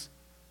says?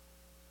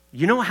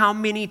 You know how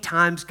many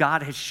times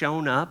God has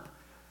shown up?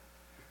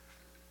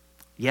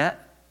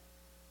 Yet,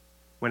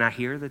 when I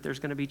hear that there's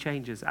going to be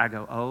changes, I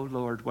go, oh,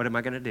 Lord, what am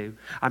I going to do?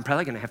 I'm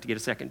probably going to have to get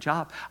a second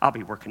job. I'll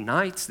be working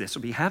nights. This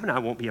will be happening. I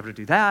won't be able to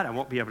do that. I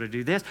won't be able to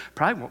do this.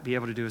 Probably won't be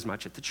able to do as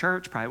much at the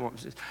church. Probably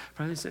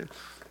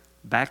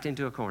backed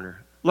into a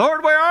corner.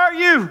 Lord, where are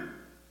you?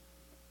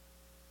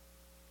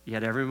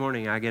 Yet every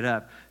morning I get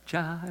up,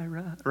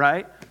 Jireh,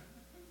 right?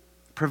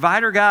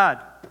 Provider God,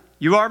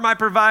 you are my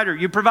provider.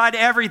 You provide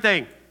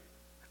everything.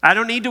 I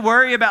don't need to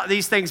worry about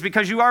these things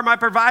because you are my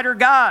provider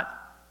God.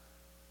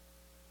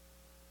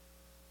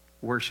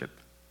 Worship.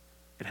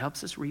 It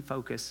helps us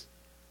refocus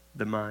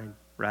the mind,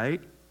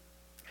 right?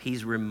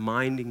 He's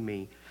reminding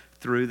me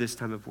through this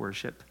time of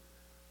worship,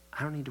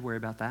 I don't need to worry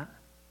about that.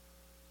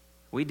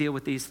 We deal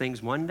with these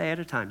things one day at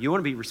a time. You want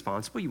to be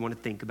responsible. You want to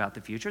think about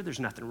the future. There's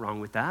nothing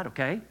wrong with that,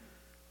 okay?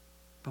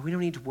 But we don't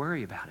need to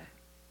worry about it.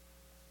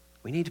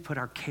 We need to put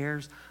our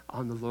cares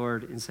on the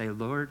Lord and say,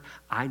 Lord,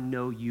 I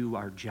know you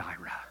are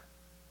Jireh.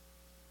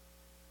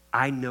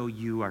 I know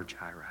you are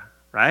Jireh,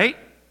 right?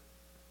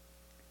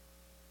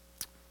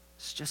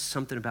 It's just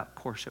something about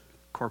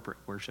corporate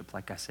worship,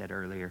 like I said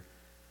earlier.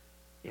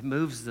 It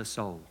moves the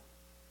soul.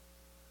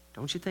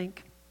 Don't you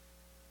think?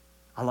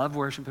 I love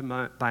worshiping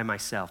by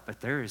myself,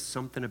 but there is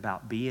something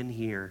about being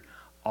here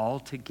all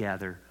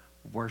together,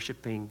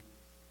 worshiping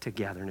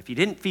together. And if you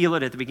didn't feel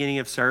it at the beginning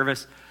of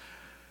service,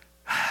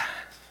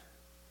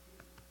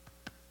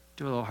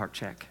 do a little heart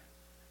check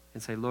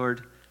and say,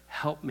 Lord,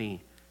 help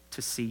me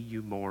to see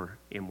you more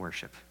in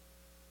worship.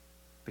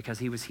 Because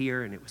he was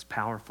here and it was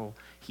powerful.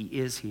 He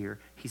is here.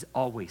 He's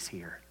always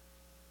here.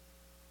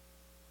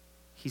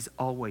 He's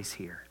always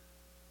here.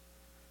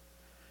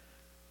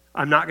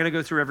 I'm not going to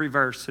go through every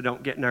verse, so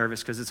don't get nervous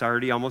because it's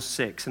already almost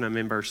 6 and I'm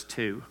in verse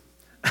 2.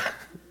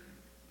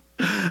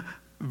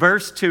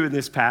 Verse 2 in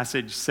this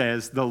passage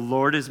says, the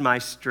Lord is my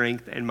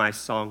strength and my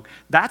song.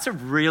 That's a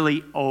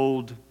really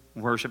old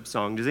worship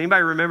song. Does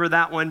anybody remember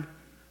that one?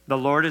 The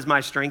Lord is my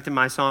strength and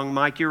my song.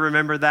 Mike, you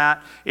remember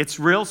that? It's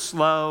real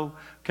slow,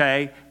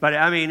 okay? But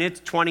I mean,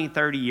 it's 20,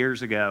 30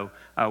 years ago,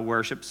 a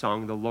worship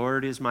song. The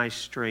Lord is my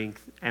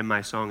strength and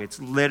my song. It's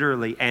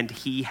literally, and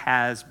he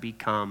has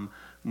become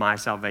my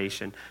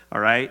salvation, all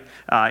right?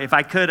 If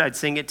I could, I'd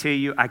sing it to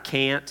you. I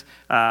can't.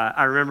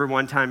 I remember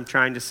one time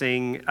trying to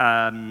sing,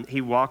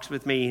 He Walks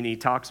With Me and He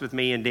Talks With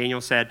Me, and Daniel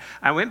said,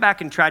 I went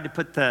back and tried to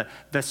put the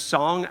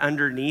song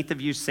underneath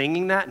of you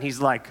singing that, and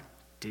he's like,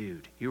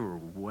 dude, you were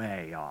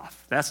way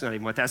off. That's not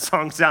even what that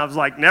song sounds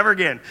like. Never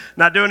again.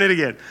 Not doing it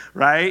again,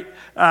 right?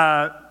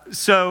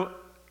 So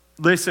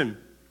listen,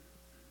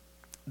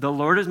 the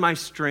Lord is my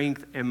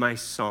strength and my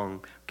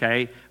song,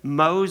 okay?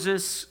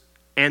 Moses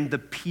and the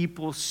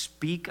people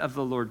speak of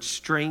the Lord's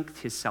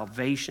strength, his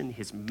salvation,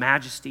 his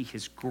majesty,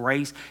 his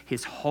grace,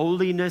 his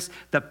holiness,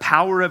 the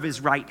power of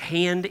his right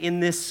hand in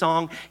this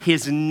song,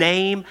 his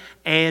name,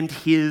 and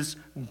his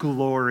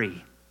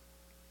glory.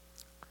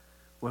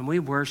 When we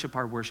worship,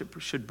 our worship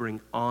should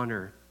bring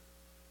honor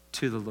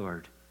to the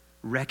Lord,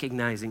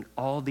 recognizing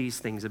all these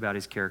things about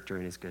his character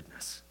and his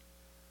goodness.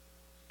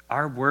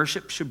 Our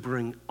worship should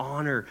bring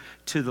honor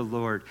to the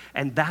Lord,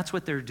 and that's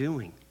what they're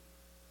doing.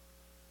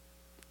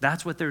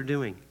 That's what they're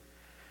doing.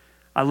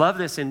 I love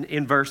this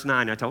in verse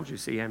 9. I told you,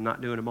 see, I'm not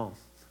doing them all.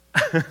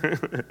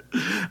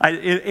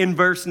 In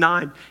verse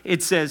 9,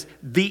 it says,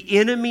 the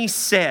enemy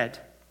said,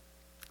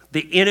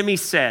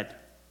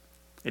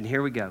 and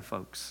here we go,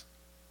 folks.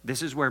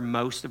 This is where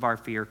most of our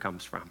fear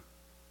comes from.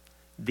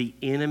 The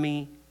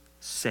enemy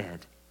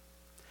said.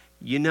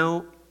 You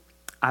know,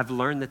 I've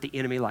learned that the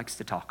enemy likes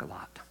to talk a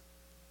lot.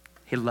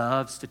 He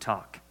loves to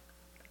talk.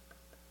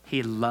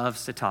 He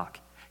loves to talk.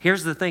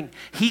 Here's the thing.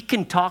 He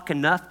can talk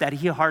enough that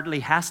he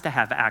hardly has to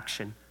have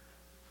action,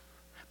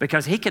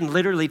 because he can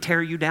literally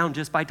tear you down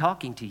just by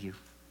talking to you.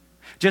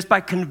 Just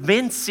by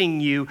convincing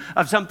you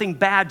of something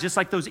bad, just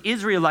like those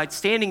Israelites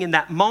standing in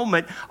that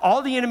moment,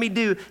 all the enemy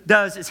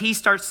does is he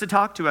starts to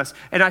talk to us.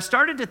 And I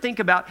started to think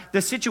about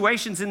the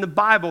situations in the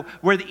Bible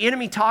where the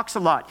enemy talks a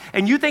lot.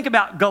 And you think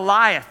about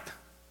Goliath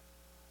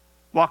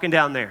walking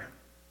down there.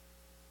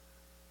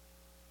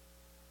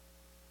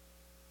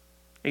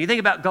 And you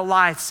think about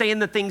Goliath saying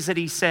the things that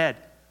he said.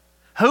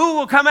 Who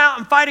will come out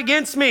and fight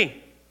against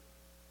me?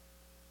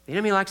 The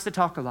enemy likes to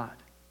talk a lot,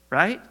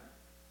 right?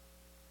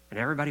 And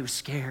everybody was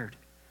scared.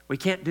 We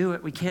can't do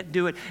it. We can't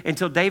do it.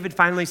 Until David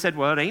finally said,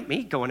 well, it ain't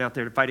me going out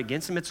there to fight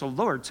against him. It's the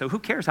Lord. So who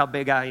cares how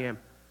big I am?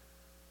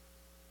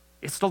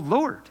 It's the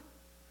Lord.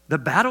 The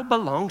battle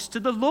belongs to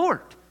the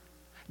Lord.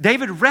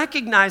 David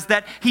recognized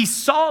that. He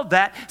saw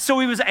that. So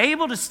he was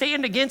able to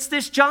stand against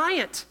this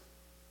giant.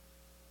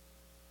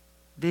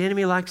 The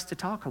enemy likes to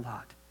talk a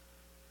lot.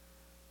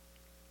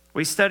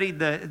 We studied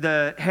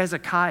the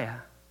Hezekiah,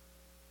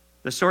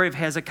 the story of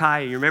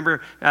Hezekiah. You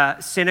remember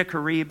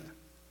Sennacherib?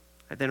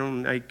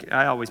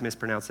 I always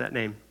mispronounce that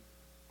name.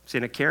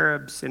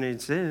 Sennacherib,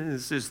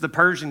 this is the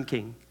Persian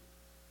king.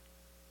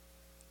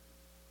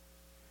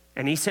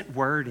 And he sent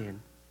word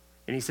in,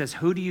 and he says,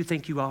 who do you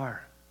think you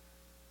are?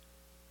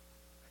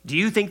 Do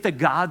you think the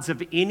gods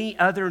of any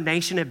other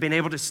nation have been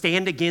able to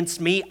stand against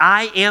me?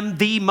 I am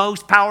the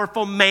most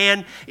powerful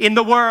man in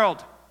the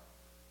world.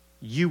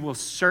 You will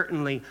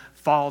certainly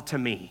fall to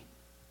me.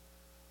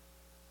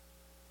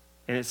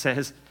 And it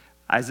says,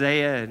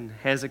 Isaiah and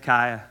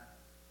Hezekiah,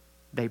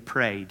 they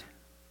prayed.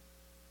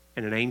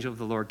 And an angel of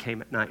the Lord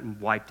came at night and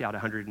wiped out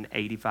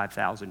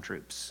 185,000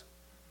 troops.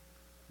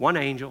 One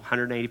angel,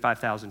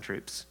 185,000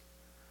 troops.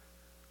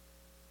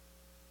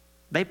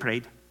 They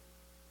prayed.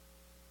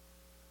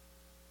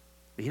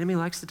 The enemy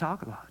likes to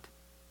talk a lot.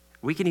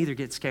 We can either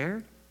get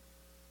scared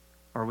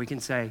or we can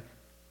say,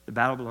 the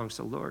battle belongs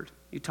to the Lord.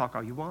 You talk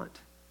all you want.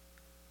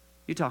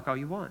 You talk all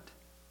you want.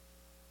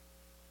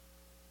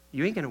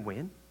 You ain't going to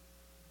win.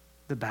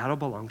 The battle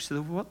belongs to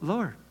the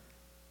Lord.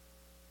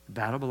 The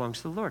battle belongs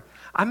to the Lord.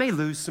 I may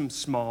lose some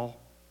small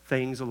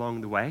things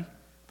along the way,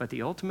 but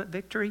the ultimate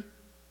victory,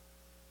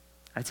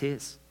 that's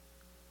His.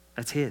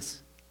 That's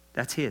His.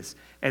 That's His.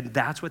 And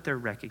that's what they're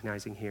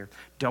recognizing here.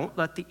 Don't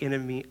let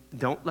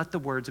the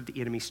words of the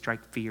enemy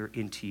strike fear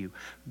into you.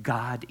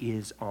 God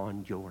is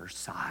on your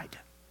side.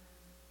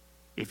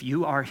 If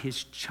you are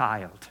His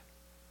child,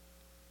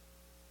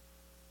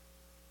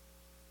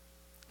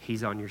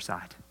 He's on your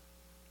side.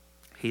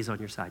 He's on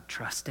your side.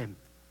 Trust Him.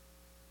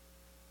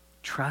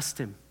 Trust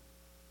Him.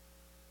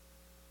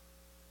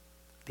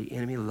 The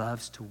enemy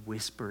loves to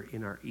whisper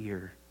in our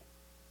ear,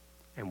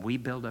 and we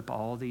build up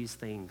all these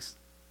things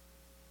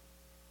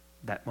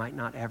that might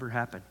not ever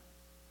happen.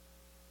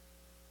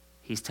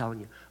 He's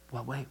telling you,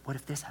 well, wait, what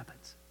if this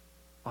happens?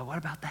 Well, what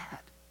about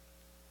that?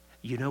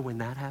 You know, when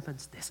that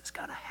happens, this is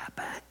going to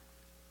happen.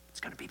 It's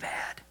going to be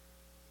bad.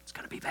 It's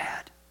going to be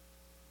bad.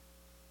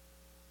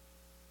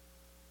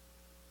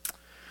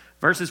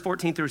 Verses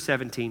 14 through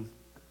 17.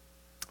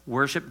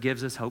 Worship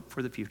gives us hope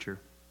for the future.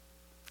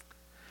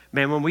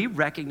 Man, when we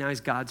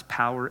recognize God's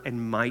power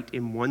and might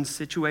in one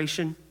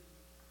situation,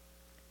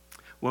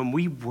 when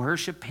we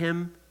worship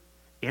Him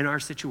in our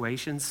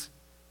situations,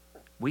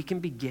 we can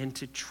begin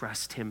to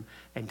trust Him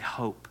and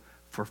hope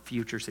for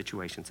future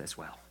situations as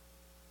well.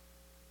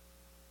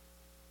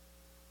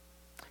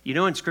 You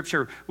know, in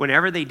Scripture,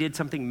 whenever they did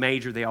something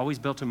major, they always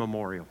built a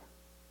memorial.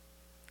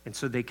 And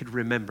so they could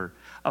remember,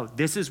 oh,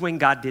 this is when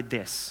God did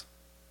this.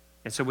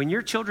 And so when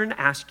your children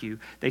ask you,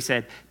 they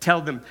said, tell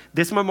them,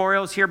 this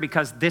memorial is here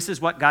because this is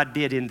what God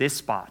did in this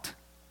spot.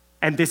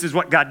 And this is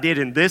what God did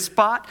in this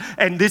spot.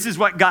 And this is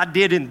what God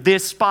did in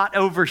this spot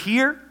over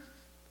here.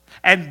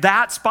 And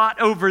that spot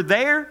over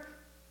there.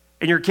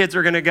 And your kids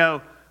are going to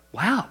go,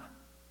 wow,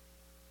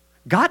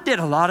 God did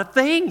a lot of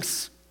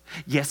things.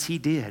 Yes, He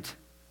did.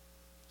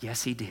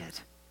 Yes, He did.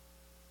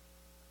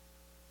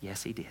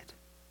 Yes, He did.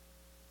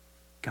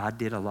 God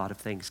did a lot of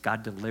things.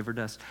 God delivered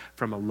us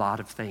from a lot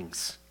of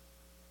things.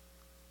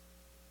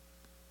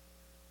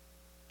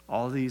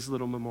 All these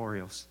little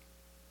memorials.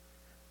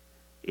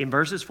 In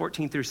verses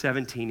 14 through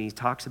 17, he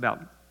talks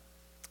about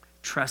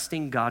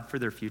trusting God for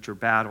their future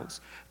battles.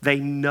 They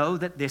know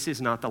that this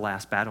is not the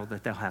last battle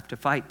that they'll have to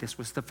fight. This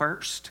was the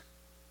first.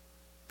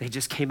 They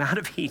just came out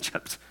of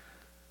Egypt.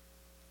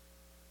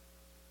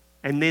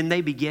 And then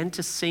they begin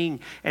to sing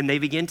and they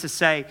begin to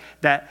say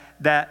that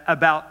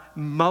about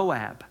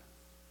Moab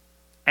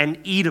and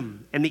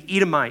Edom and the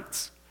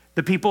Edomites,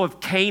 the people of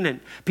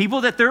Canaan,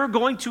 people that they're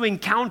going to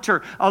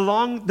encounter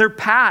along their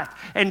path.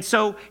 And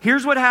so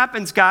here's what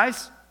happens,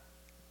 guys.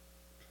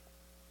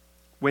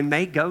 When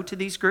they go to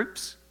these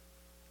groups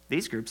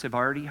have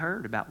already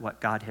heard about what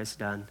God has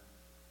done.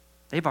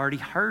 They've already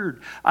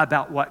heard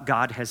about what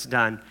God has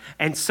done.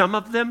 And some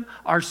of them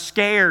are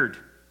scared.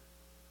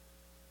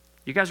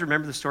 You guys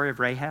remember the story of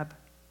Rahab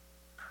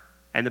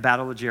and the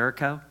Battle of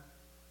Jericho?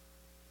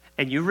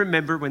 And you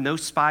remember when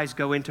those spies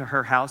go into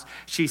her house,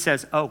 she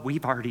says, oh,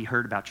 we've already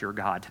heard about your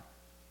God.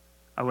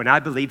 Oh, and I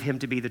believe Him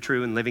to be the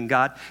true and living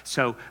God.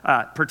 So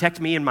protect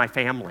me and my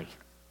family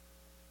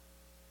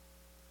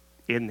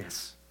in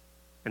this.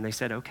 And they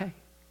said, okay.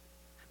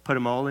 Put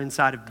them all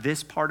inside of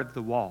this part of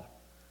the wall.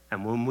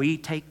 And when we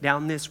take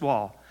down this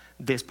wall,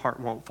 this part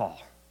won't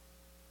fall.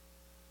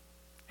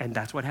 And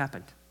that's what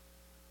happened.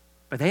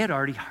 But they had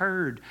already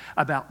heard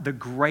about the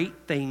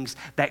great things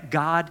that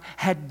God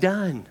had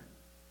done.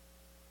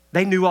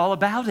 They knew all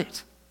about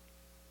it.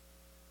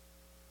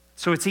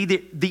 So it's either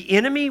the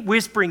enemy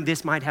whispering,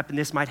 this might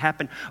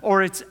happen,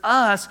 or it's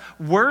us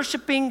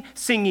worshiping,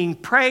 singing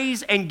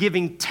praise, and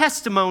giving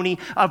testimony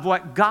of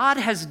what God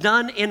has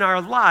done in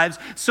our lives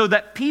so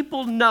that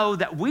people know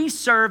that we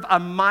serve a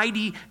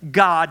mighty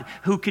God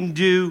who can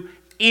do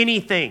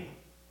anything.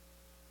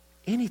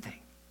 Anything.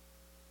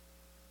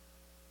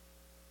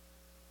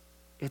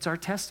 It's our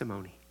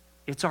testimony.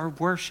 It's our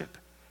worship.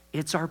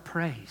 It's our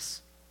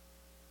praise.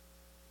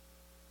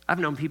 I've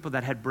known people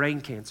that had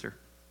brain cancer,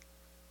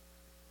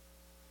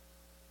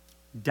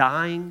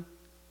 dying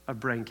of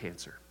brain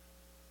cancer,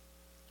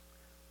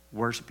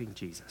 worshiping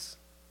Jesus.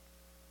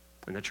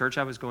 In the church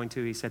I was going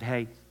to, he said,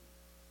 hey,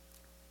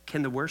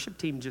 can the worship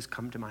team just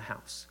come to my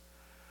house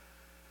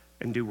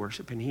and do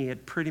worship? And he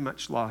had pretty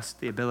much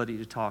lost the ability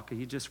to talk.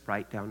 He'd just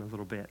write down a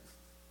little bit.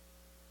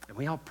 And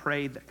we all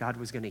prayed that God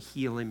was going to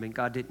heal him, and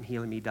God didn't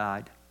heal him. He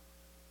died.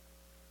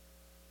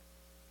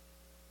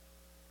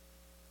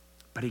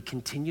 But he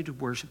continued to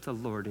worship the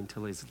Lord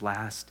until his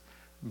last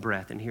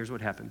breath. And here's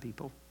what happened,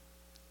 people.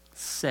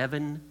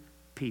 7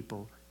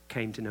 people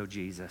came to know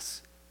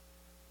Jesus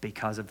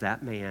because of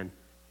that man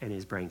and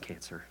his brain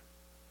cancer.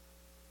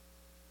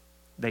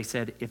 They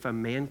said, if a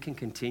man can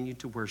continue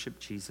to worship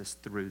Jesus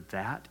through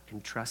that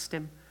and trust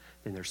him,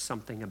 then there's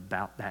something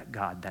about that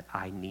God that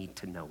I need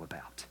to know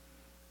about.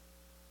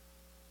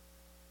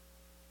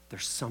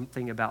 There's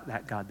something about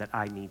that God that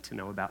I need to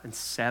know about. And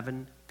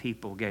 7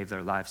 people gave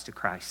their lives to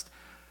Christ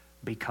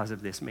because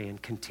of this man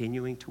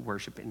continuing to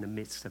worship in the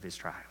midst of his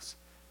trials.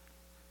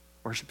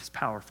 Worship is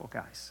powerful,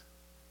 guys.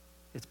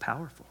 It's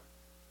powerful.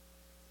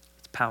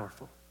 It's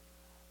powerful.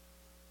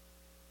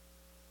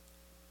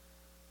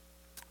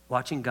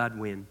 Watching God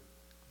win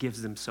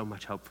gives them so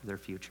much hope for their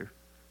future.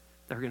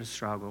 They're going to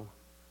struggle.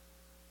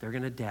 They're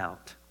going to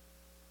doubt.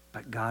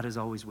 But God is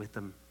always with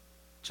them,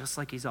 just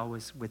like he's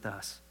always with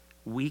us.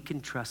 We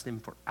can trust him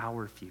for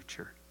our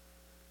future.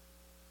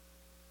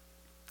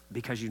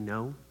 Because you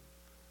know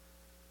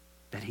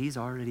that he's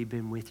already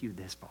been with you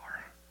this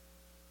far.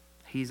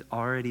 He's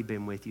already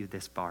been with you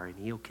this far, and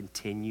he'll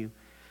continue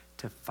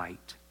to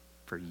fight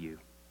for you.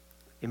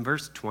 In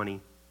verse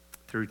 20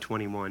 through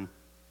 21,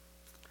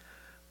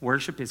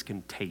 worship is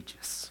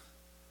contagious.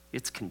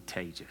 It's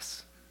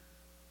contagious,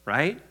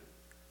 right?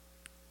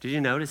 Did you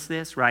notice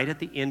this? Right at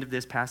the end of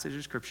this passage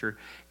of Scripture,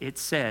 it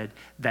said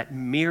that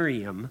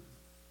Miriam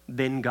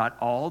then got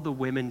all the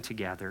women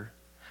together,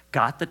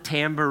 got the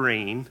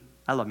tambourine.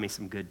 I love me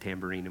some good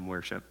tambourine in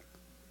worship.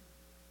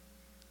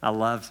 I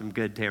love some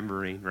good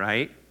tambourine,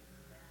 right?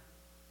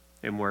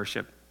 In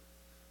worship.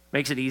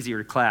 Makes it easier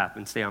to clap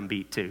and stay on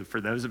beat too. For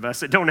those of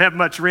us that don't have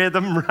much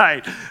rhythm,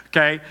 right?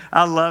 Okay,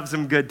 I love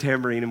some good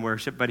tambourine in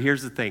worship. But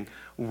here's the thing,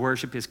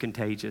 worship is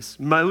contagious.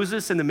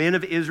 Moses and the men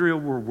of Israel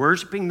were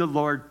worshiping the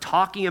Lord,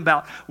 talking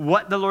about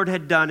what the Lord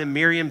had done. And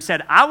Miriam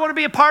said, I want to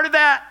be a part of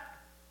that.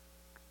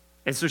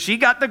 And so she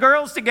got the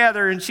girls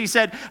together and she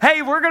said,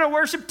 hey, we're going to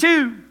worship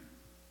too.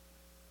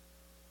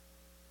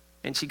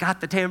 And she got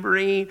the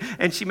tambourine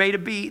and she made a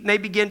beat and they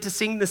began to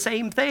sing the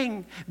same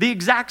thing, the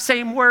exact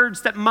same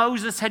words that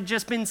Moses had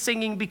just been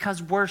singing,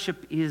 because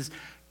worship is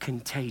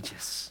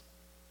contagious.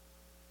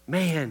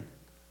 Man,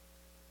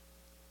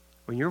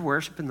 when you're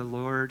worshiping the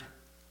Lord,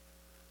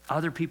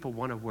 other people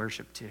want to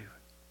worship too.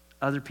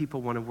 Other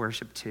people want to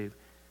worship too,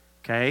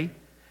 okay?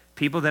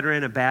 People that are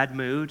in a bad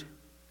mood,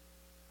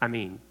 I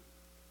mean,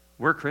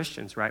 we're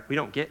Christians, right? We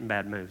don't get in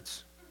bad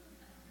moods,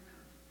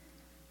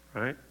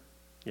 right?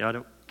 Y'all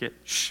don't get,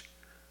 shh.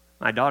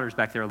 My daughter's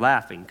back there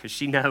laughing because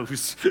she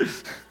knows.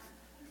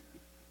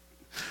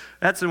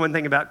 That's the one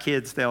thing about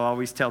kids, they'll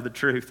always tell the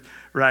truth,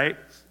 right?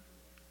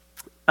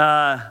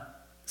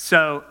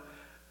 So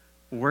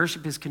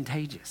worship is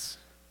contagious.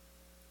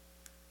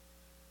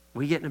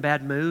 We get in a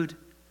bad mood,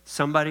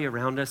 somebody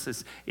around us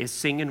is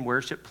singing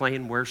worship,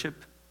 playing worship.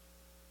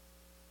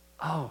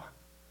 Oh,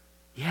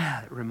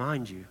 yeah, it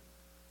reminds you,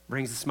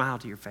 brings a smile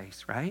to your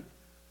face, right?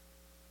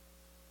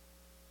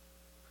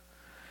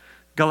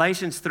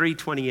 Galatians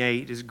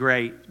 3:28 is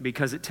great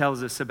because it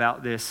tells us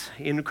about this.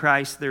 In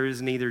Christ there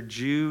is neither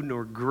Jew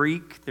nor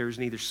Greek, there is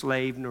neither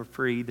slave nor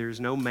free, there is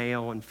no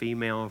male and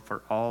female,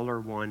 for all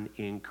are one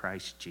in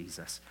Christ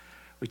Jesus.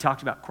 We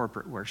talked about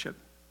corporate worship.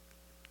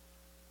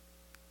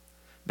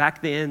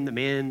 Back then, the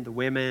men, the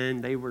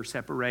women, they were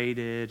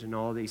separated and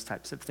all these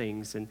types of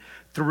things. And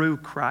through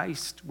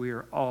Christ, we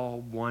are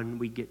all one.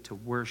 We get to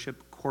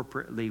worship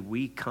corporately.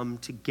 We come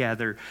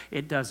together.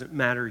 It doesn't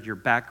matter your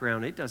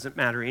background. It doesn't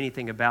matter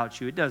anything about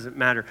you. It doesn't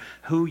matter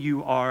who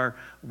you are,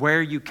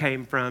 where you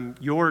came from,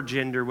 your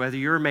gender, whether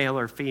you're male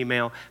or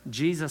female.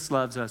 Jesus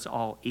loves us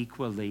all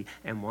equally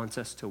and wants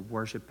us to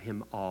worship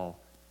him all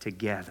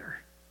together.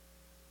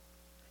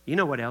 You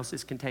know what else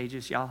is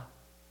contagious, y'all?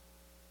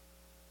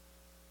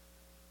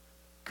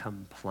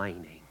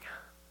 Complaining,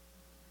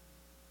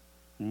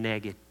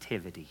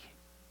 negativity.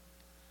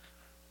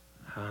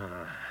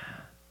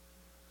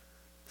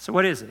 So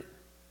what is it?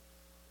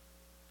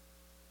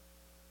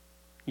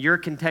 You're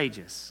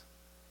contagious.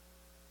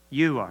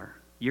 You are.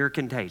 You're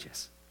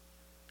contagious.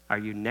 Are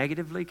you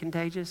negatively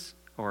contagious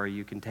or are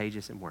you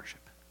contagious in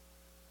worship?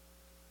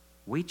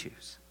 We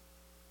choose.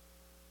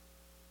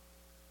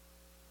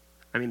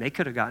 I mean, they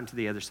could have gotten to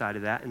the other side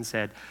of that and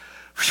said,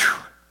 phew,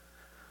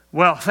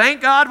 well,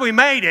 thank God we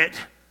made it,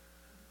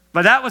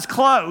 but that was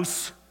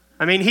close.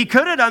 I mean, he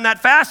could have done that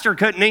faster,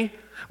 couldn't he?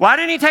 Why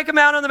didn't he take them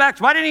out on the back?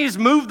 Why didn't he just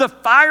move the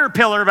fire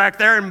pillar back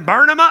there and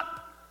burn them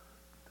up?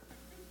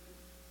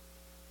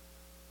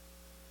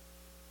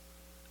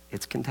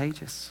 It's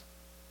contagious.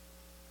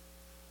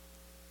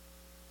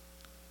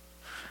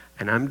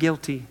 And I'm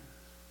guilty.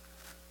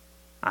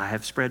 I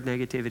have spread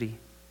negativity.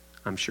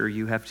 I'm sure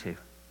you have too.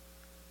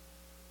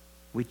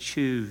 We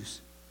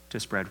choose to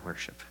spread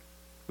worship.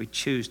 We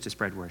choose to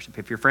spread worship.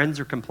 If your friends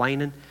are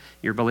complaining,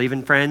 your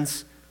believing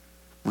friends,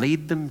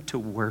 lead them to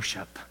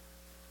worship.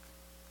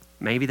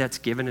 Maybe that's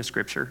giving a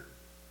scripture.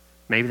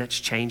 Maybe that's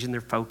changing their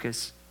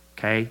focus,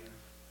 okay?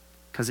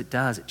 Because it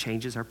does. It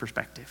changes our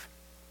perspective.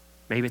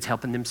 Maybe it's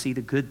helping them see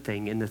the good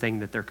thing in the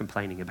thing that they're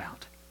complaining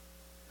about.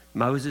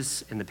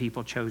 Moses and the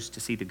people chose to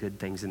see the good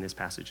things in this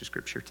passage of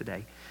scripture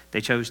today.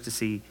 They chose to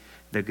see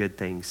the good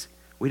things.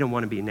 We don't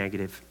want to be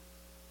negative.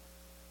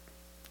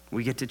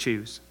 We get to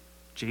choose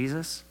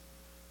Jesus,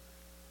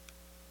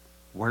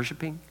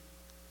 worshiping,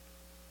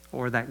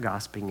 or that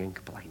gossiping and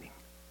complaining.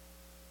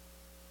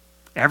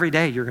 Every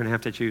day you're going to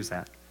have to choose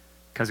that,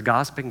 because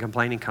gossiping and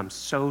complaining comes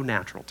so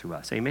natural to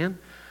us. Amen?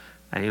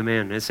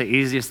 Amen. It's the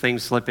easiest thing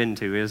to slip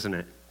into, isn't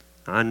it?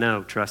 I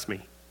know, trust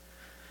me.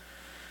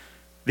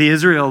 The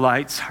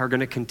Israelites are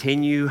going to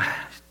continue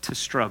to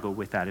struggle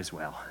with that as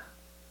well.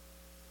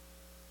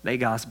 They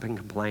gossip and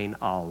complain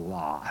a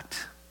lot.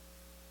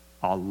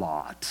 A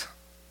lot.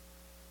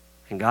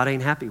 And God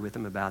ain't happy with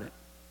them about it.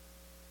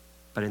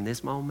 But in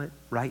this moment,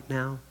 right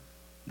now,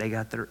 they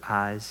got their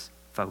eyes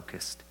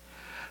focused.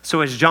 So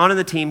as John and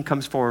the team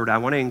comes forward, I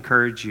want to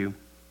encourage you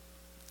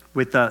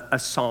with a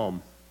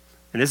psalm.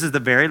 And this is the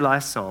very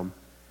last psalm.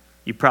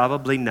 You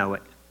probably know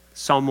it.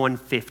 Psalm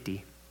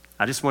 150.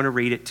 I just want to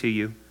read it to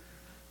you.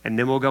 And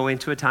then we'll go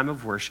into a time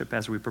of worship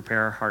as we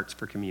prepare our hearts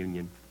for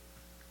communion.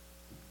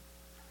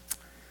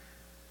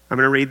 I'm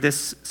going to read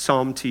this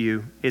psalm to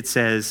you. It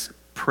says,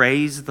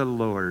 "Praise the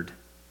Lord.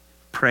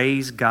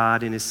 Praise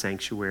God in his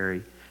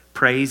sanctuary.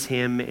 Praise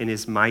him in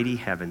his mighty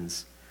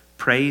heavens.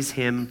 Praise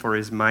him for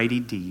his mighty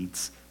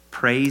deeds.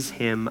 Praise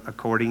him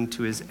according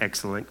to his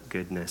excellent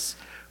goodness.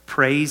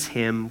 Praise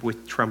him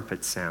with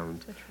trumpet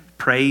sound.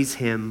 Praise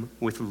him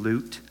with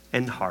lute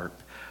and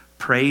harp.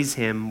 Praise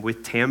him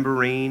with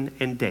tambourine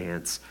and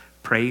dance.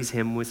 Praise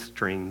him with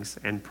strings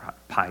and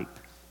pipe.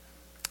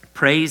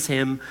 Praise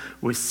him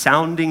with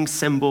sounding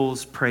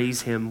cymbals.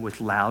 Praise him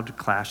with loud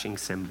clashing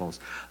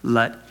cymbals.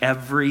 Let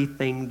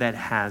everything that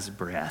has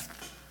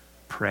breath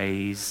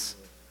praise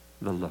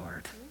the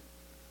Lord."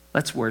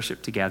 Let's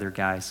worship together,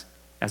 guys,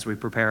 as we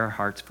prepare our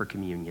hearts for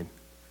communion.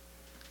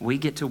 We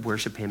get to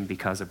worship him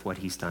because of what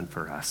he's done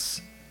for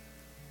us.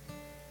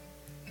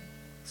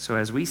 So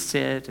as we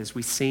sit, as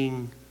we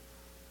sing,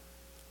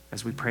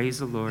 as we praise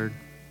the Lord,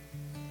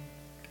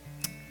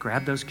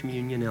 grab those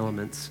communion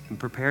elements and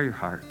prepare your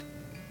heart.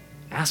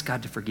 Ask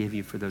God to forgive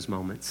you for those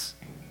moments.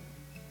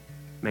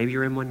 Maybe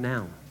you're in one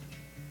now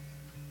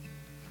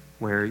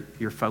where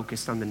you're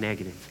focused on the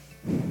negative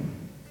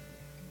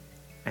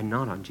and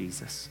not on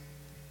Jesus.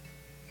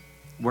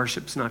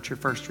 Worship's not your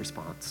first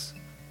response.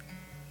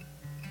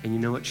 And you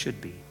know it should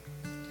be.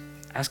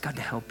 Ask God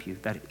to help you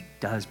that it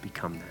does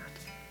become that.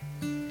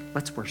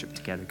 Let's worship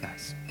together,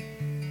 guys.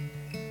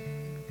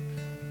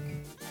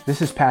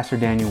 This is Pastor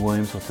Daniel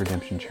Williams with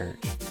Redemption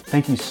Church.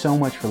 Thank you so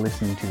much for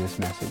listening to this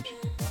message.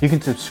 You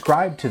can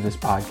subscribe to this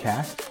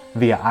podcast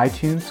via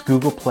iTunes,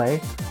 Google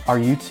Play, or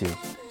YouTube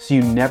so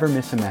you never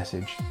miss a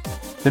message.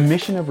 The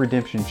mission of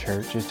Redemption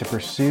Church is to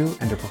pursue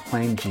and to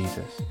proclaim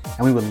Jesus,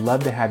 and we would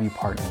love to have you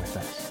partner with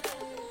us.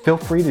 Feel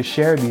free to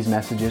share these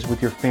messages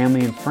with your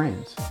family and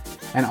friends.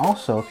 And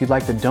also, if you'd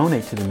like to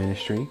donate to the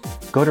ministry,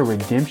 go to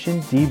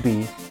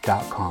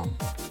redemptiondb.com.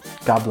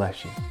 God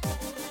bless you.